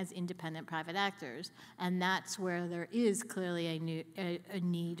acting as independent private actors. And that's where there is clearly a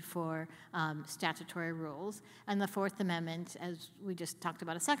need for statutory rules. And the Fourth Amendment, as we just talked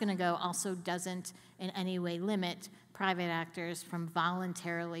about a second ago, also doesn't in any way limit private actors from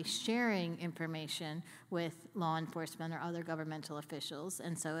voluntarily sharing information with law enforcement or other governmental officials.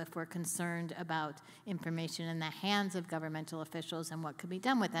 And so if we're concerned about information in the hands of governmental officials and what could be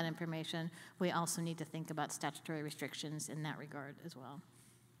done with that information, we also need to think about statutory restrictions in that regard as well.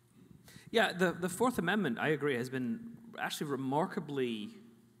 Yeah, the Fourth Amendment, I agree, has been actually remarkably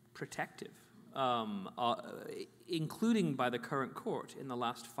protective, including by the current court in the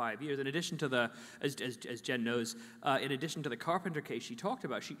last 5 years. In addition to the, as Jen knows, in addition to the Carpenter case she talked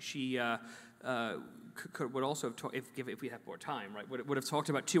about, she would also have talked, if we had more time, right, would have talked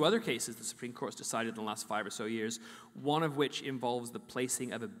about two other cases the Supreme Court's decided in the last 5 or so years, one of which involves the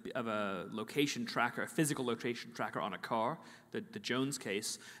placing of a location tracker, a physical location tracker on a car, the Jones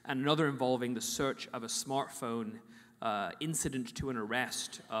case, and another involving the search of a smartphone incident to an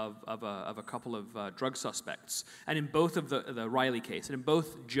arrest of a couple of drug suspects. And in both of the Riley case, and in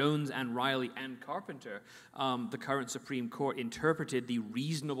both Jones and Riley and Carpenter, the current Supreme Court interpreted the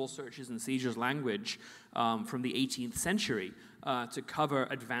reasonable searches and seizures language from the 18th century to cover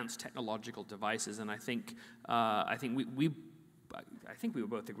advanced technological devices. And I think we would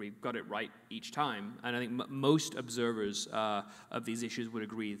both agree got it right each time, and I think most observers of these issues would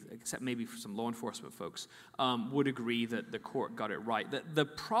agree, except maybe for some law enforcement folks, would agree that the court got it right. The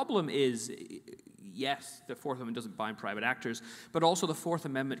problem is, yes, the Fourth Amendment doesn't bind private actors, but also the Fourth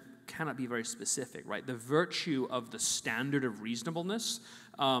Amendment cannot be very specific, right? The virtue of the standard of reasonableness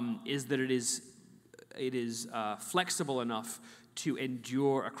is that it is flexible enough to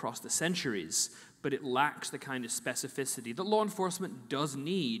endure across the centuries, but it lacks the kind of specificity that law enforcement does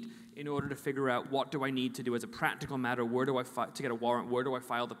need in order to figure out what do I need to do as a practical matter, where do I to get a warrant, where do I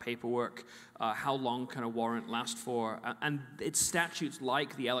file the paperwork, how long can a warrant last for, and it's statutes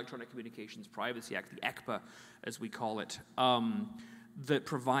like the Electronic Communications Privacy Act, the ECPA as we call it, that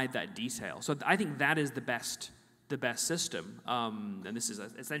provide that detail. So I think that is the best system, and this is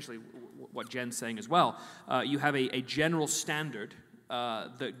essentially what Jen's saying as well. You have a general standard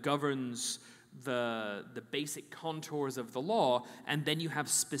that governs the basic contours of the law, and then you have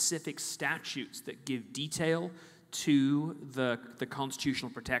specific statutes that give detail to the constitutional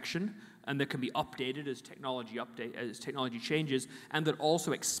protection, and that can be updated as technology changes, and that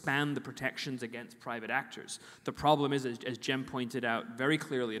also expand the protections against private actors. The problem is, as Jen pointed out very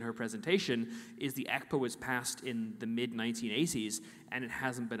clearly in her presentation, is the ECPA was passed in the mid-1980s, and it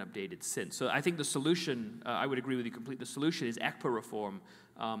hasn't been updated since. So I think the solution, I would agree with you completely, the solution is ECPA reform.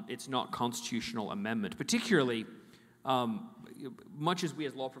 It's not constitutional amendment, particularly much as we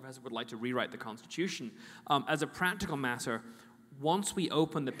as law professors would like to rewrite the Constitution. As a practical matter, once we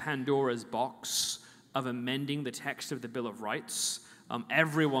open the Pandora's box of amending the text of the Bill of Rights,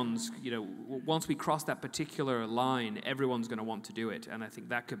 once we cross that particular line, everyone's going to want to do it, and I think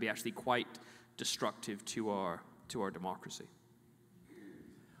that could be actually quite destructive to our democracy.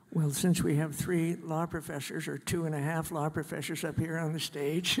 Well, since we have 3 law professors, or 2.5 law professors up here on the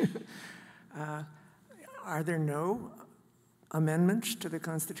stage, are there no amendments to the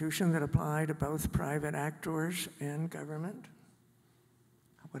Constitution that apply to both private actors and government?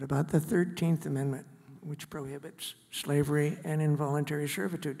 What about the 13th Amendment, which prohibits slavery and involuntary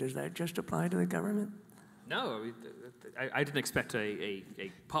servitude? Does that just apply to the government? No, I didn't expect a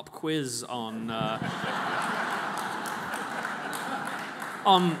pop quiz on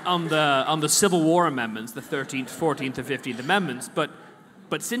on the Civil War amendments, the 13th, 14th, and 15th Amendments, but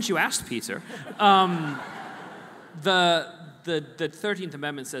since you asked, Peter, the 13th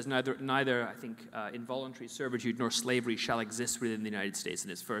Amendment says neither I think, involuntary servitude nor slavery shall exist within the United States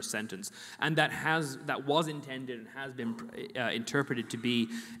in its first sentence, and that was intended and has been interpreted to be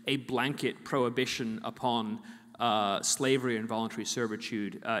a blanket prohibition upon slavery and involuntary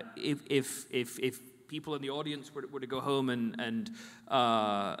servitude. If people in the audience were to go home and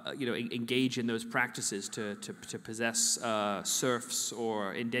engage in those practices to possess serfs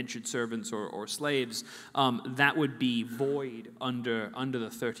or indentured servants or slaves, that would be void under the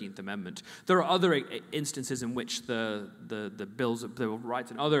 13th Amendment. There are other instances in which the Bills of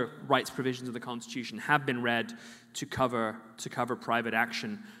Rights and other rights provisions of the Constitution have been read to cover private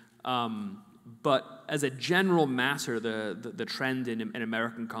action. But as a general matter, the trend in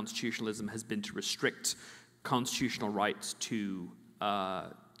American constitutionalism has been to restrict constitutional rights to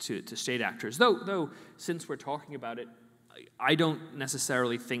state actors. Though, since we're talking about it, I don't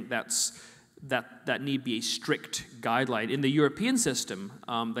necessarily think that need be a strict guideline. In the European system,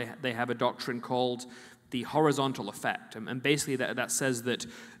 they have a doctrine called the horizontal effect, and basically that says that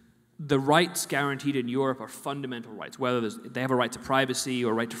the rights guaranteed in Europe are fundamental rights, whether they have a right to privacy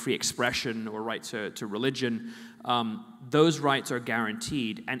or right to free expression or right to religion. Those rights are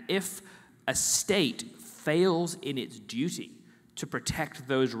guaranteed. And if a state fails in its duty to protect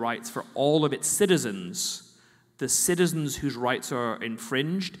those rights for all of its citizens, the citizens whose rights are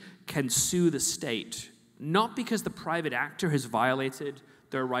infringed can sue the state, not because the private actor has violated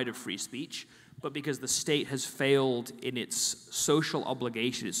their right of free speech, but because the state has failed in its social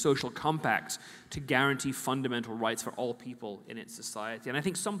obligation, its social compact, to guarantee fundamental rights for all people in its society. And I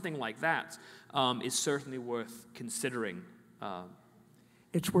think something like that is certainly worth considering.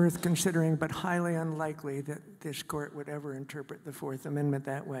 It's worth considering, but highly unlikely that this court would ever interpret the Fourth Amendment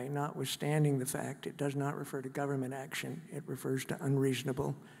that way, notwithstanding the fact it does not refer to government action. It refers to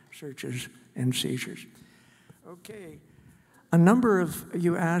unreasonable searches and seizures. Okay. A number of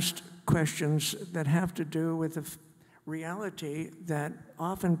you asked questions that have to do with the reality that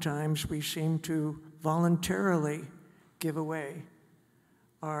oftentimes we seem to voluntarily give away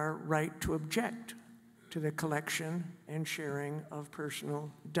our right to object to the collection and sharing of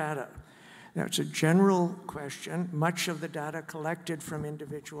personal data. That's a general question. Much of the data collected from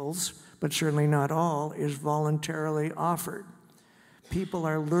individuals, but certainly not all, is voluntarily offered. People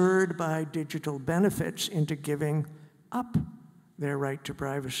are lured by digital benefits into giving up their right to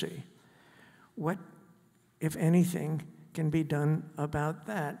privacy. What, if anything, can be done about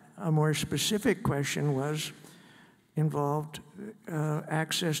that? A more specific question was, involved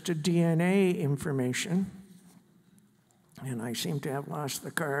access to DNA information, and I seem to have lost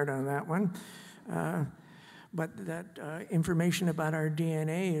the card on that one. But that information about our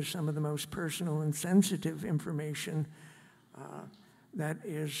DNA is some of the most personal and sensitive information that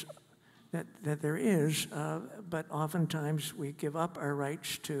there is, but oftentimes we give up our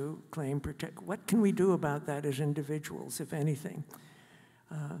rights to claim protect. What can we do about that as individuals, if anything?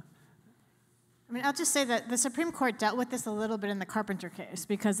 I mean, I'll just say that the Supreme Court dealt with this a little bit in the Carpenter case,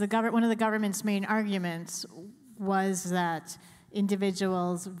 because one of the government's main arguments was that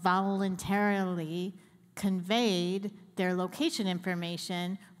individuals voluntarily conveyed their location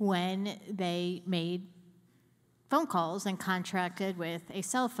information when they made phone calls and contracted with a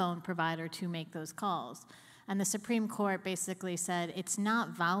cell phone provider to make those calls. And the Supreme Court basically said it's not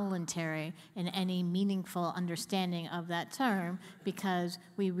voluntary in any meaningful understanding of that term, because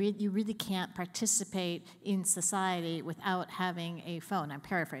you really can't participate in society without having a phone. I'm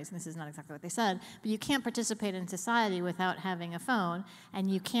paraphrasing, this is not exactly what they said, but you can't participate in society without having a phone, and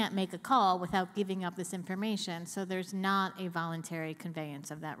you can't make a call without giving up this information, so there's not a voluntary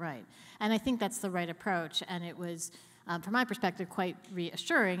conveyance of that right. And I think that's the right approach, and it was, from my perspective, quite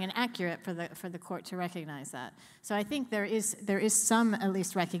reassuring and accurate for the court to recognize that. So I think there is some, at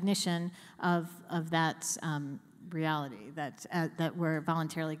least, recognition of that reality, that we're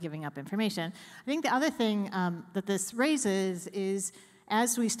voluntarily giving up information. I think the other thing that this raises is,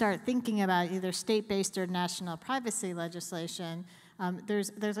 as we start thinking about either state-based or national privacy legislation,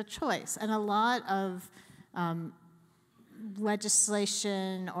 there's a choice, and a lot of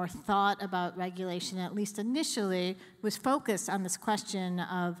legislation or thought about regulation, at least initially, was focused on this question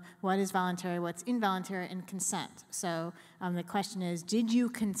of what is voluntary, what's involuntary, and consent. So the question is, did you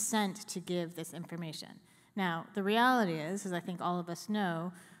consent to give this information? Now, the reality is, as I think all of us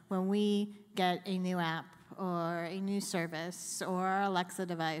know, when we get a new app or a new service or our Alexa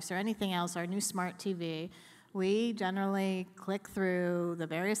device or anything else, our new smart TV, we generally click through the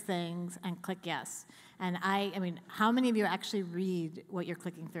various things and click yes. And I mean, how many of you actually read what you're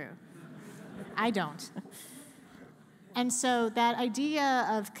clicking through? I don't. And so that idea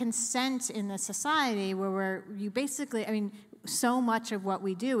of consent in the society where you basically, I mean, so much of what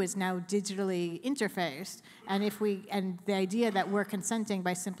we do is now digitally interfaced, and the idea that we're consenting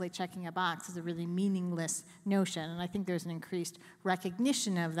by simply checking a box is a really meaningless notion, and I think there's an increased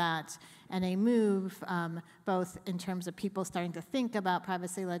recognition of that, and a move both in terms of people starting to think about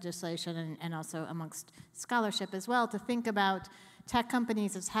privacy legislation and also amongst scholarship as well, to think about tech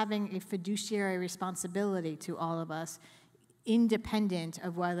companies as having a fiduciary responsibility to all of us, independent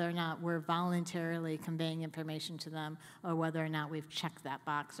of whether or not we're voluntarily conveying information to them or whether or not we've checked that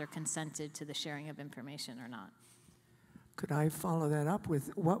box or consented to the sharing of information or not. Could I follow that up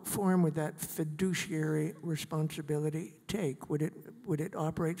with what form would that fiduciary responsibility take? Would it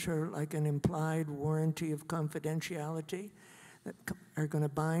operate sort of like an implied warranty of confidentiality that are going to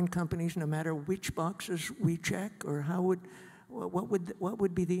bind companies no matter which boxes we check, or what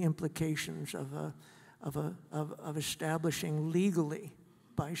would be the implications of establishing legally,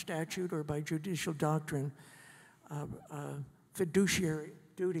 by statute or by judicial doctrine, fiduciary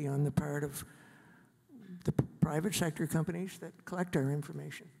duty on the part of the private sector companies that collect our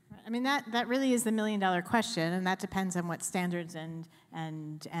information? I mean, that really is the million-dollar question, and that depends on what standards and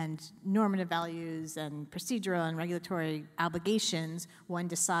normative values and procedural and regulatory obligations one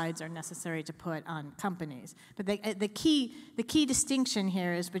decides are necessary to put on companies. But the key distinction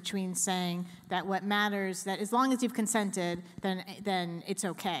here is between saying that what matters, that as long as you've consented, then it's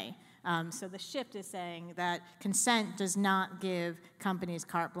okay. So the shift is saying that consent does not give companies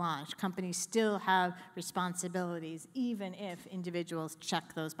carte blanche. Companies still have responsibilities, even if individuals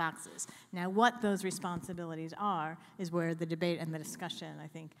check those boxes. Now, what those responsibilities are is where the debate and the discussion, I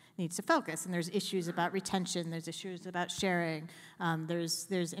think, needs to focus. And there's issues about retention. There's issues about sharing. There's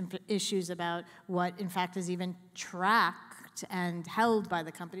issues about what, in fact, is even tracked and held by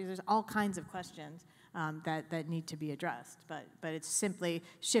the companies. There's all kinds of questions that need to be addressed. But it's simply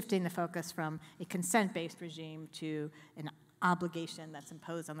shifting the focus from a consent-based regime to an obligation that's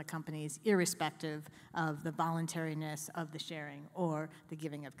imposed on the companies, irrespective of the voluntariness of the sharing or the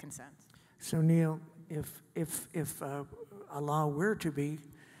giving of consent. So, Neil, if a law were to be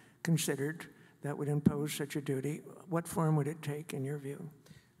considered that would impose such a duty, what form would it take in your view?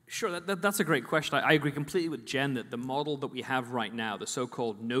 Sure, that's a great question. I agree completely with Jen that the model that we have right now, the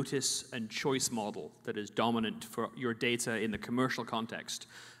so-called notice and choice model that is dominant for your data in the commercial context,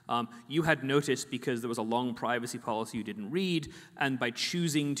 You had notice because there was a long privacy policy you didn't read, and by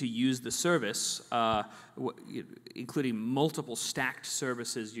choosing to use the service, including multiple stacked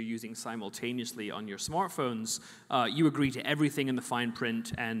services you're using simultaneously on your smartphones, you agree to everything in the fine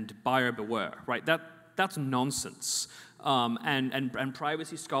print, and buyer beware, right? That's nonsense. And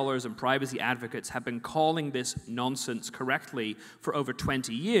privacy scholars and privacy advocates have been calling this nonsense correctly for over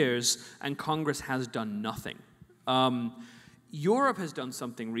 20 years, and Congress has done nothing. Europe has done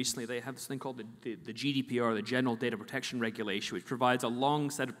something recently. They have this thing called the GDPR, the General Data Protection Regulation, which provides a long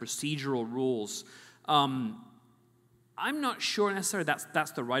set of procedural rules. I'm not sure necessarily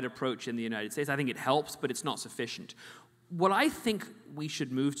that's the right approach in the United States. I think it helps, but it's not sufficient. What I think we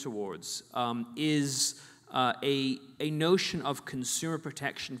should move towards is a notion of consumer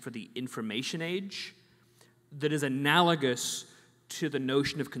protection for the information age that is analogous to the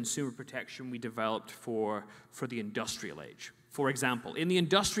notion of consumer protection we developed for the industrial age. For example, in the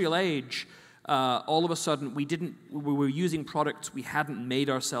industrial age, all of a sudden we were using products we hadn't made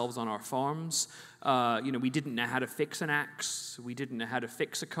ourselves on our farms. We didn't know how to fix an axe. We didn't know how to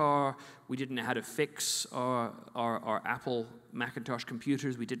fix a car. We didn't know how to fix our Apple Macintosh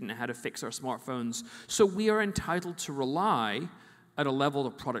computers. We didn't know how to fix our smartphones. So we are entitled to rely at a level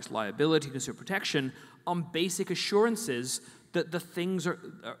of product liability, consumer protection, on basic assurances that the things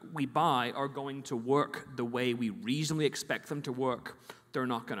we buy are going to work the way we reasonably expect them to work. They're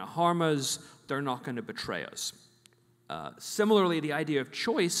not going to harm us. They're not going to betray us. Similarly, the idea of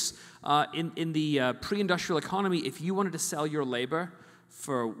choice, in the pre-industrial economy, if you wanted to sell your labor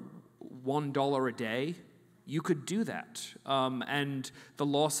for $1 a day, you could do that. And the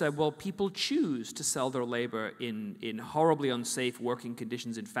law said, well, people choose to sell their labor in horribly unsafe working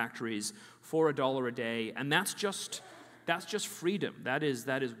conditions in factories for $1 a day, and that's just freedom. That is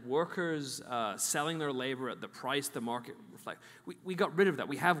workers selling their labor at the price the market reflects. We got rid of that.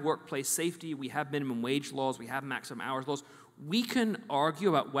 We have workplace safety. We have minimum wage laws. We have maximum hours laws. We can argue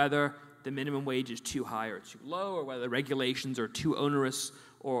about whether the minimum wage is too high or too low, or whether the regulations are too onerous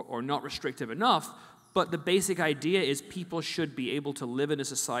or not restrictive enough. But the basic idea is people should be able to live in a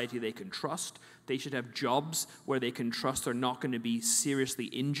society they can trust. They should have jobs where they can trust they're not going to be seriously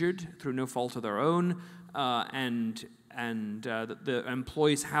injured through no fault of their own, and the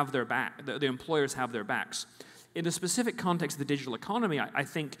employees have their back. The employers have their backs. In the specific context of the digital economy, I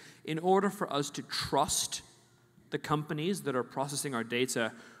think in order for us to trust the companies that are processing our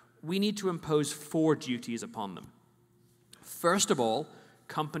data, we need to impose 4 duties upon them. First of all,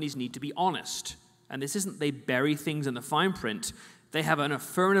 companies need to be honest. And this isn't they bury things in the fine print. They have an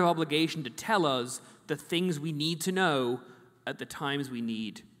affirmative obligation to tell us the things we need to know at the times we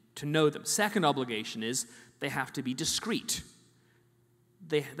need to know them. Second obligation is they have to be discreet.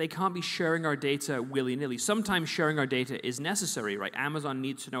 They can't be sharing our data willy-nilly. Sometimes sharing our data is necessary, right? Amazon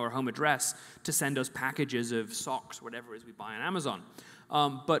needs to know our home address to send us packages of socks, whatever it is we buy on Amazon.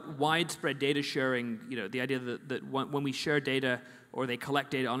 But widespread data sharing, the idea that when we share data or they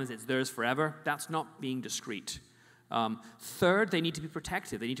collect data on us, it's theirs forever, that's not being discreet. Third, they need to be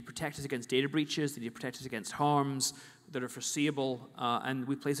protective. They need to protect us against data breaches. They need to protect us against harms that are foreseeable, and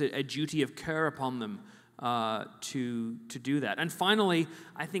we place a duty of care upon them to do that. And finally,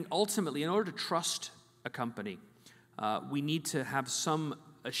 I think ultimately, in order to trust a company, we need to have some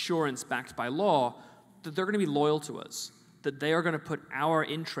assurance backed by law that they're going to be loyal to us, that they are going to put our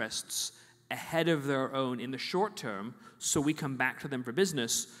interests ahead of their own in the short term, so we come back to them for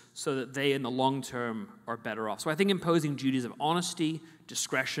business, so that they in the long term are better off. So I think imposing duties of honesty,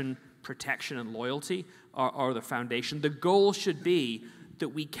 discretion, protection, and loyalty are the foundation. The goal should be that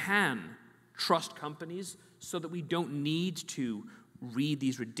we can trust companies so that we don't need to read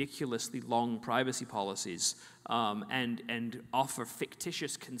these ridiculously long privacy policies and offer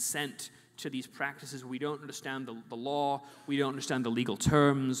fictitious consent to these practices. We don't understand the law, we don't understand the legal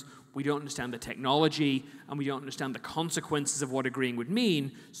terms, we don't understand the technology, and we don't understand the consequences of what agreeing would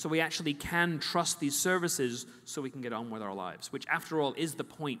mean, so we actually can trust these services so we can get on with our lives, which after all is the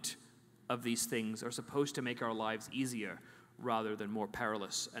point of these things, are supposed to make our lives easier rather than more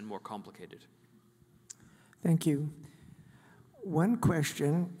perilous and more complicated. Thank you. One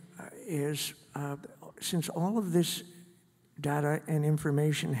question is, since all of this data and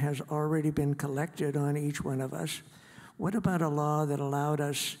information has already been collected on each one of us, what about a law that allowed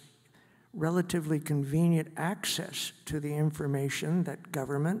us relatively convenient access to the information that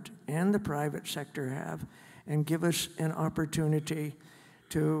government and the private sector have, and give us an opportunity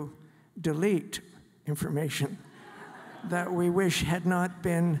to delete information that we wish had not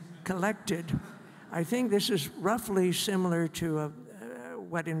been collected? I think this is roughly similar to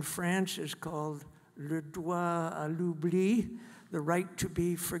what in France is called le droit à l'oubli, the right to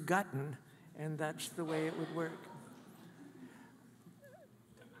be forgotten, and that's the way it would work.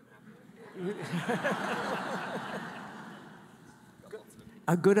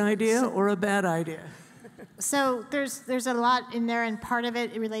 A good idea or a bad idea? So there's a lot in there, and part of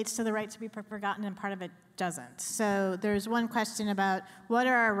it relates to the right to be forgotten, and part of it doesn't. So there's one question about what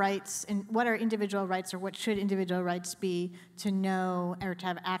are our rights, and what are individual rights, or what should individual rights be to know or to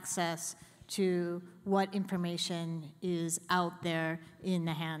have access to what information is out there in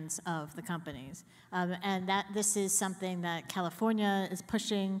the hands of the companies. And this is something that California is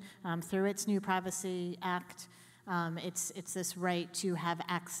pushing through its new Privacy Act. It's this right to have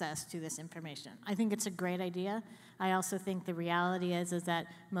access to this information. I think it's a great idea. I also think the reality is that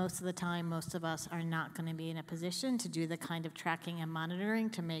most of the time, most of us are not going to be in a position to do the kind of tracking and monitoring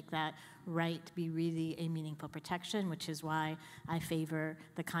to make that right be really a meaningful protection, which is why I favor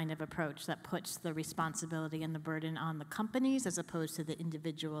the kind of approach that puts the responsibility and the burden on the companies as opposed to the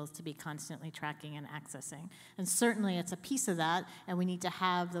individuals to be constantly tracking and accessing. And certainly it's a piece of that, and we need to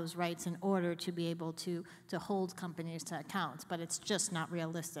have those rights in order to be able to hold companies to account. But it's just not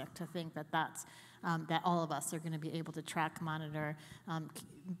realistic to think that that all of us are going to be able to track, monitor,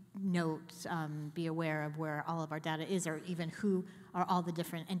 note, be aware of where all of our data is, or even who are all the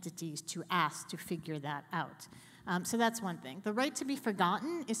different entities to ask to figure that out. So that's one thing. The right to be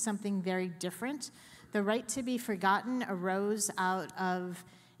forgotten is something very different. The right to be forgotten arose out of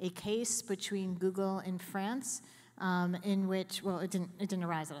a case between Google and France, in which, well, it didn't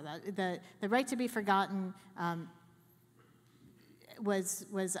arise out of that. The right to be forgotten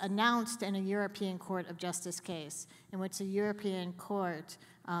was announced in a European Court of Justice case in which the European Court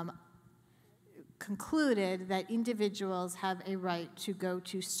concluded that individuals have a right to go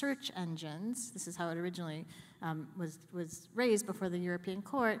to search engines. This is how it originally was raised before the European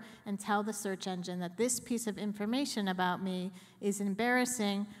Court, and tell the search engine that this piece of information about me is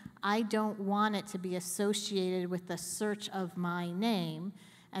embarrassing. I don't want it to be associated with the search of my name,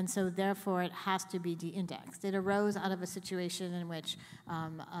 and so therefore it has to be de-indexed. It arose out of a situation in which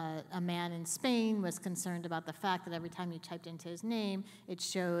a man in Spain was concerned about the fact that every time you typed into his name, it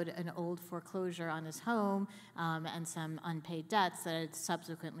showed an old foreclosure on his home and some unpaid debts that had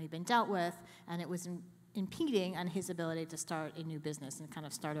subsequently been dealt with, and it was impeding on his ability to start a new business and kind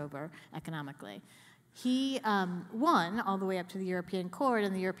of start over economically. He won all the way up to the European Court,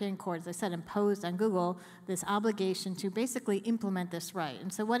 and the European Court, as I said, imposed on Google this obligation to basically implement this right.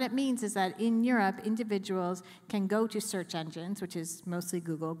 And so what it means is that in Europe, individuals can go to search engines, which is mostly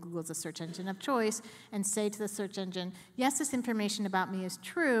Google. Google's a search engine of choice, and say to the search engine, yes, this information about me is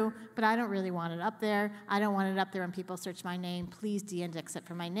true, but I don't really want it up there. I don't want it up there when people search my name. Please de-index it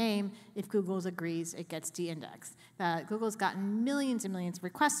for my name. If Google agrees, it gets de-indexed. Google's gotten millions and millions of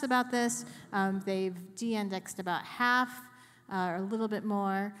requests about this. They've de-indexed about half, or a little bit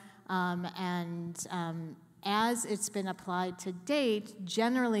more, as it's been applied to date,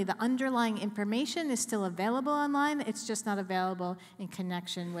 generally the underlying information is still available online. It's just not available in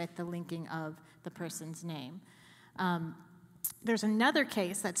connection with the linking of the person's name. There's another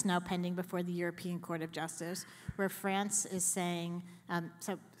case that's now pending before the European Court of Justice, where France is saying,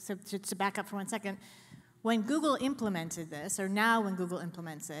 so to back up for 1 second, when Google implemented this, or now when Google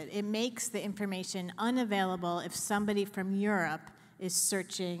implements it, it makes the information unavailable if somebody from Europe is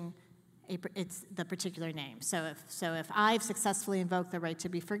searching the particular name. So if I've successfully invoked the right to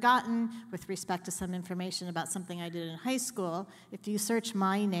be forgotten with respect to some information about something I did in high school, if you search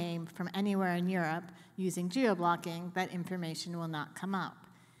my name from anywhere in Europe using geo-blocking, that information will not come up.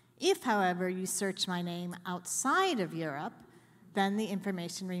 If, however, you search my name outside of Europe, then the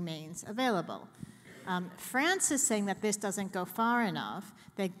information remains available. France is saying that this doesn't go far enough,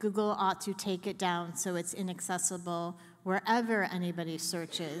 that Google ought to take it down so it's inaccessible wherever anybody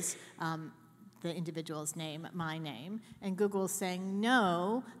searches the individual's name, my name. And Google is saying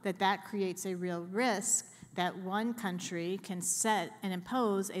no, that creates a real risk that one country can set and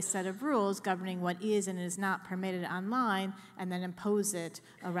impose a set of rules governing what is and is not permitted online, and then impose it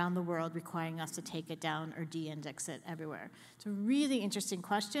around the world, requiring us to take it down or de-index it everywhere. It's a really interesting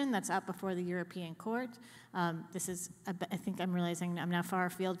question that's up before the European Court. This is, I think I'm realizing I'm now far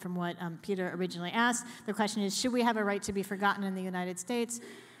afield from what Peter originally asked. The question is, should we have a right to be forgotten in the United States?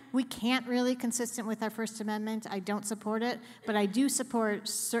 we can't really, consistent with our First Amendment. I don't support it, but I do support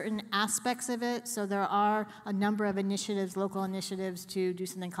certain aspects of it. So there are a number of initiatives, local initiatives, to do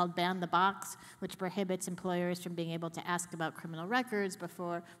something called ban the box, which prohibits employers from being able to ask about criminal records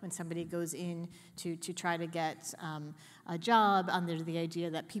before when somebody goes in to try to get a job, under the idea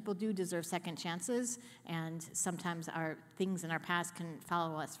that people do deserve second chances, and sometimes our things in our past can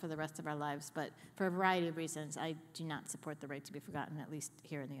follow us for the rest of our lives. But for a variety of reasons, I do not support the right to be forgotten, at least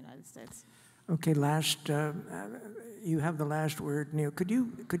here in the United States. Okay, you have the last word, Neil. Could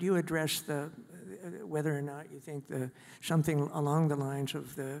you address whether or not you think something along the lines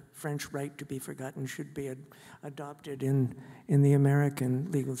of the French right to be forgotten should be adopted in the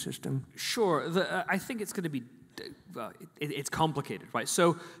American legal system? Sure. I think it's going to be it's complicated, right?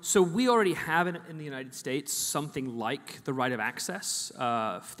 So we already have in the United States something like the right of access.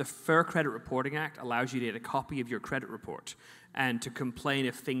 The Fair Credit Reporting Act allows you to get a copy of your credit report and to complain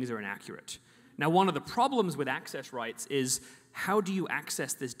if things are inaccurate. Now, one of the problems with access rights is, how do you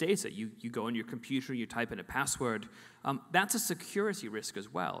access this data? You go on your computer, you type in a password. That's a security risk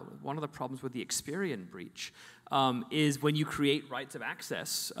as well. One of the problems with the Experian breach is when you create rights of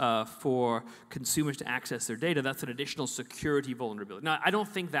access for consumers to access their data, that's an additional security vulnerability. Now, I don't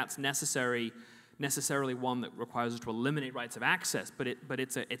think that's necessarily one that requires us to eliminate rights of access, but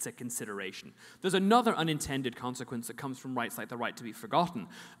it's a consideration. There's another unintended consequence that comes from rights like the right to be forgotten,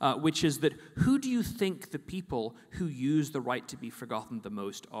 which is that who do you think the people who use the right to be forgotten the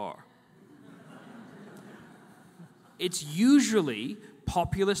most are? It's usually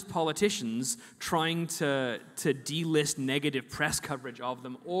populist politicians trying to delist negative press coverage of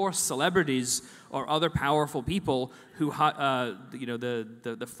them, or celebrities or other powerful people who,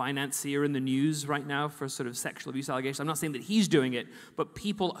 the financier in the news right now for sort of sexual abuse allegations. I'm not saying that he's doing it, but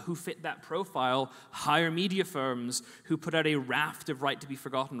people who fit that profile hire media firms who put out a raft of right to be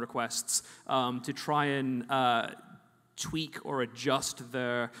forgotten requests to try and tweak or adjust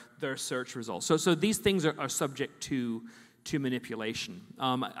their search results. So these things are subject to manipulation.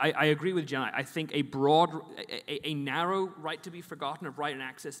 I agree with Jen. I think a narrow right to be forgotten of right and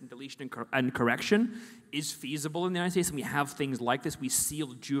access and deletion and correction is feasible in the United States, and we have things like this. We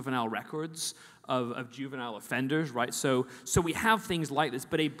seal juvenile records of juvenile offenders, right? So we have things like this,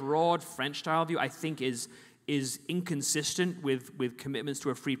 but a broad French-style view, I think, is inconsistent with commitments to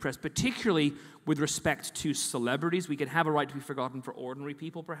a free press, particularly with respect to celebrities. We could have a right to be forgotten for ordinary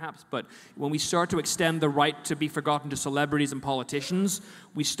people, perhaps, but when we start to extend the right to be forgotten to celebrities and politicians,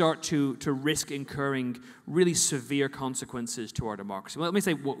 we start to risk incurring really severe consequences to our democracy. Well, let me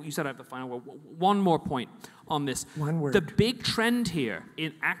say, you said I have the final word. One more point on this. One word. The big trend here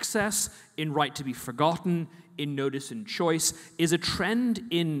in access, in right to be forgotten, in notice and choice, is a trend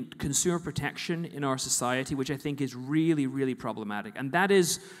in consumer protection in our society, which I think is really, really problematic. And that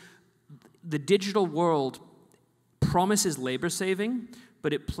is, the digital world promises labor saving,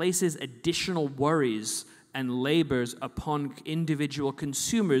 but it places additional worries and labors upon individual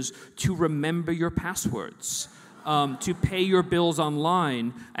consumers to remember your passwords, to pay your bills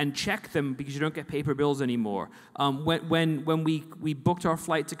online and check them because you don't get paper bills anymore. When we booked our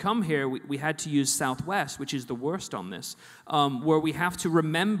flight to come here, we had to use Southwest, which is the worst on this, where we have to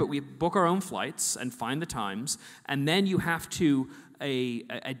remember, we book our own flights and find the times, and then you have to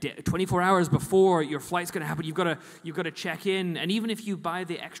 24 hours before your flight's going to happen, you've got to check in, and even if you buy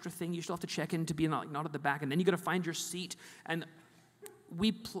the extra thing, you still have to check in to be not at the back, and then you got to find your seat. And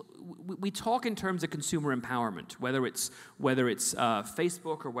we talk in terms of consumer empowerment, whether it's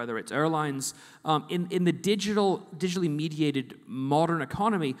Facebook or whether it's airlines. In the digitally mediated modern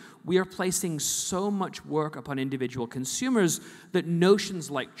economy, we are placing so much work upon individual consumers that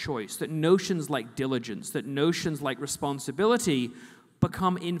notions like choice, that notions like diligence, that notions like responsibility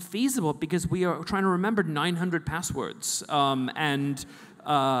become infeasible because we are trying to remember 900 passwords and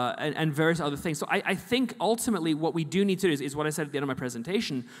various other things. So I think ultimately what we do need to do is what I said at the end of my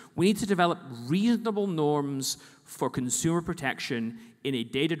presentation. We need to develop reasonable norms for consumer protection in a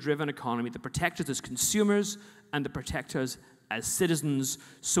data-driven economy that protect us as consumers and that protect us as citizens,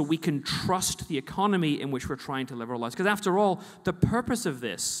 so we can trust the economy in which we're trying to live our lives. Because after all, the purpose of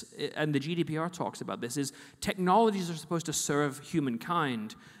this, and the GDPR talks about this, is technologies are supposed to serve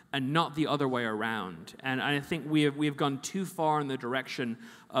humankind and not the other way around. And I think we have gone too far in the direction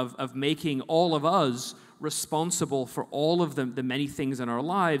of making all of us responsible for all of the many things in our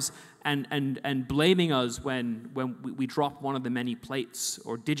lives, and blaming us when we drop one of the many plates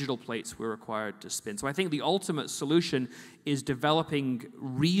or digital plates we're required to spin. So I think the ultimate solution is developing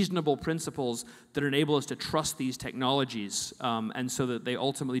reasonable principles that enable us to trust these technologies, and so that they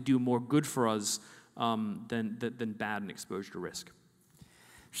ultimately do more good for us than bad and exposure to risk.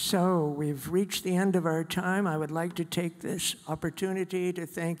 So we've reached the end of our time. I would like to take this opportunity to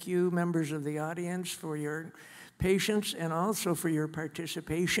thank you, members of the audience, for your patience and also for your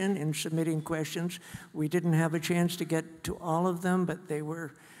participation in submitting questions. We didn't have a chance to get to all of them, but they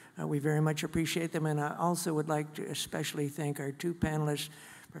were, we very much appreciate them. And I also would like to especially thank our two panelists,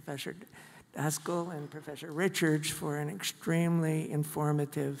 Professor Daskal and Professor Richards, for an extremely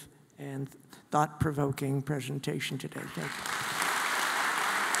informative and thought-provoking presentation today. Thank you.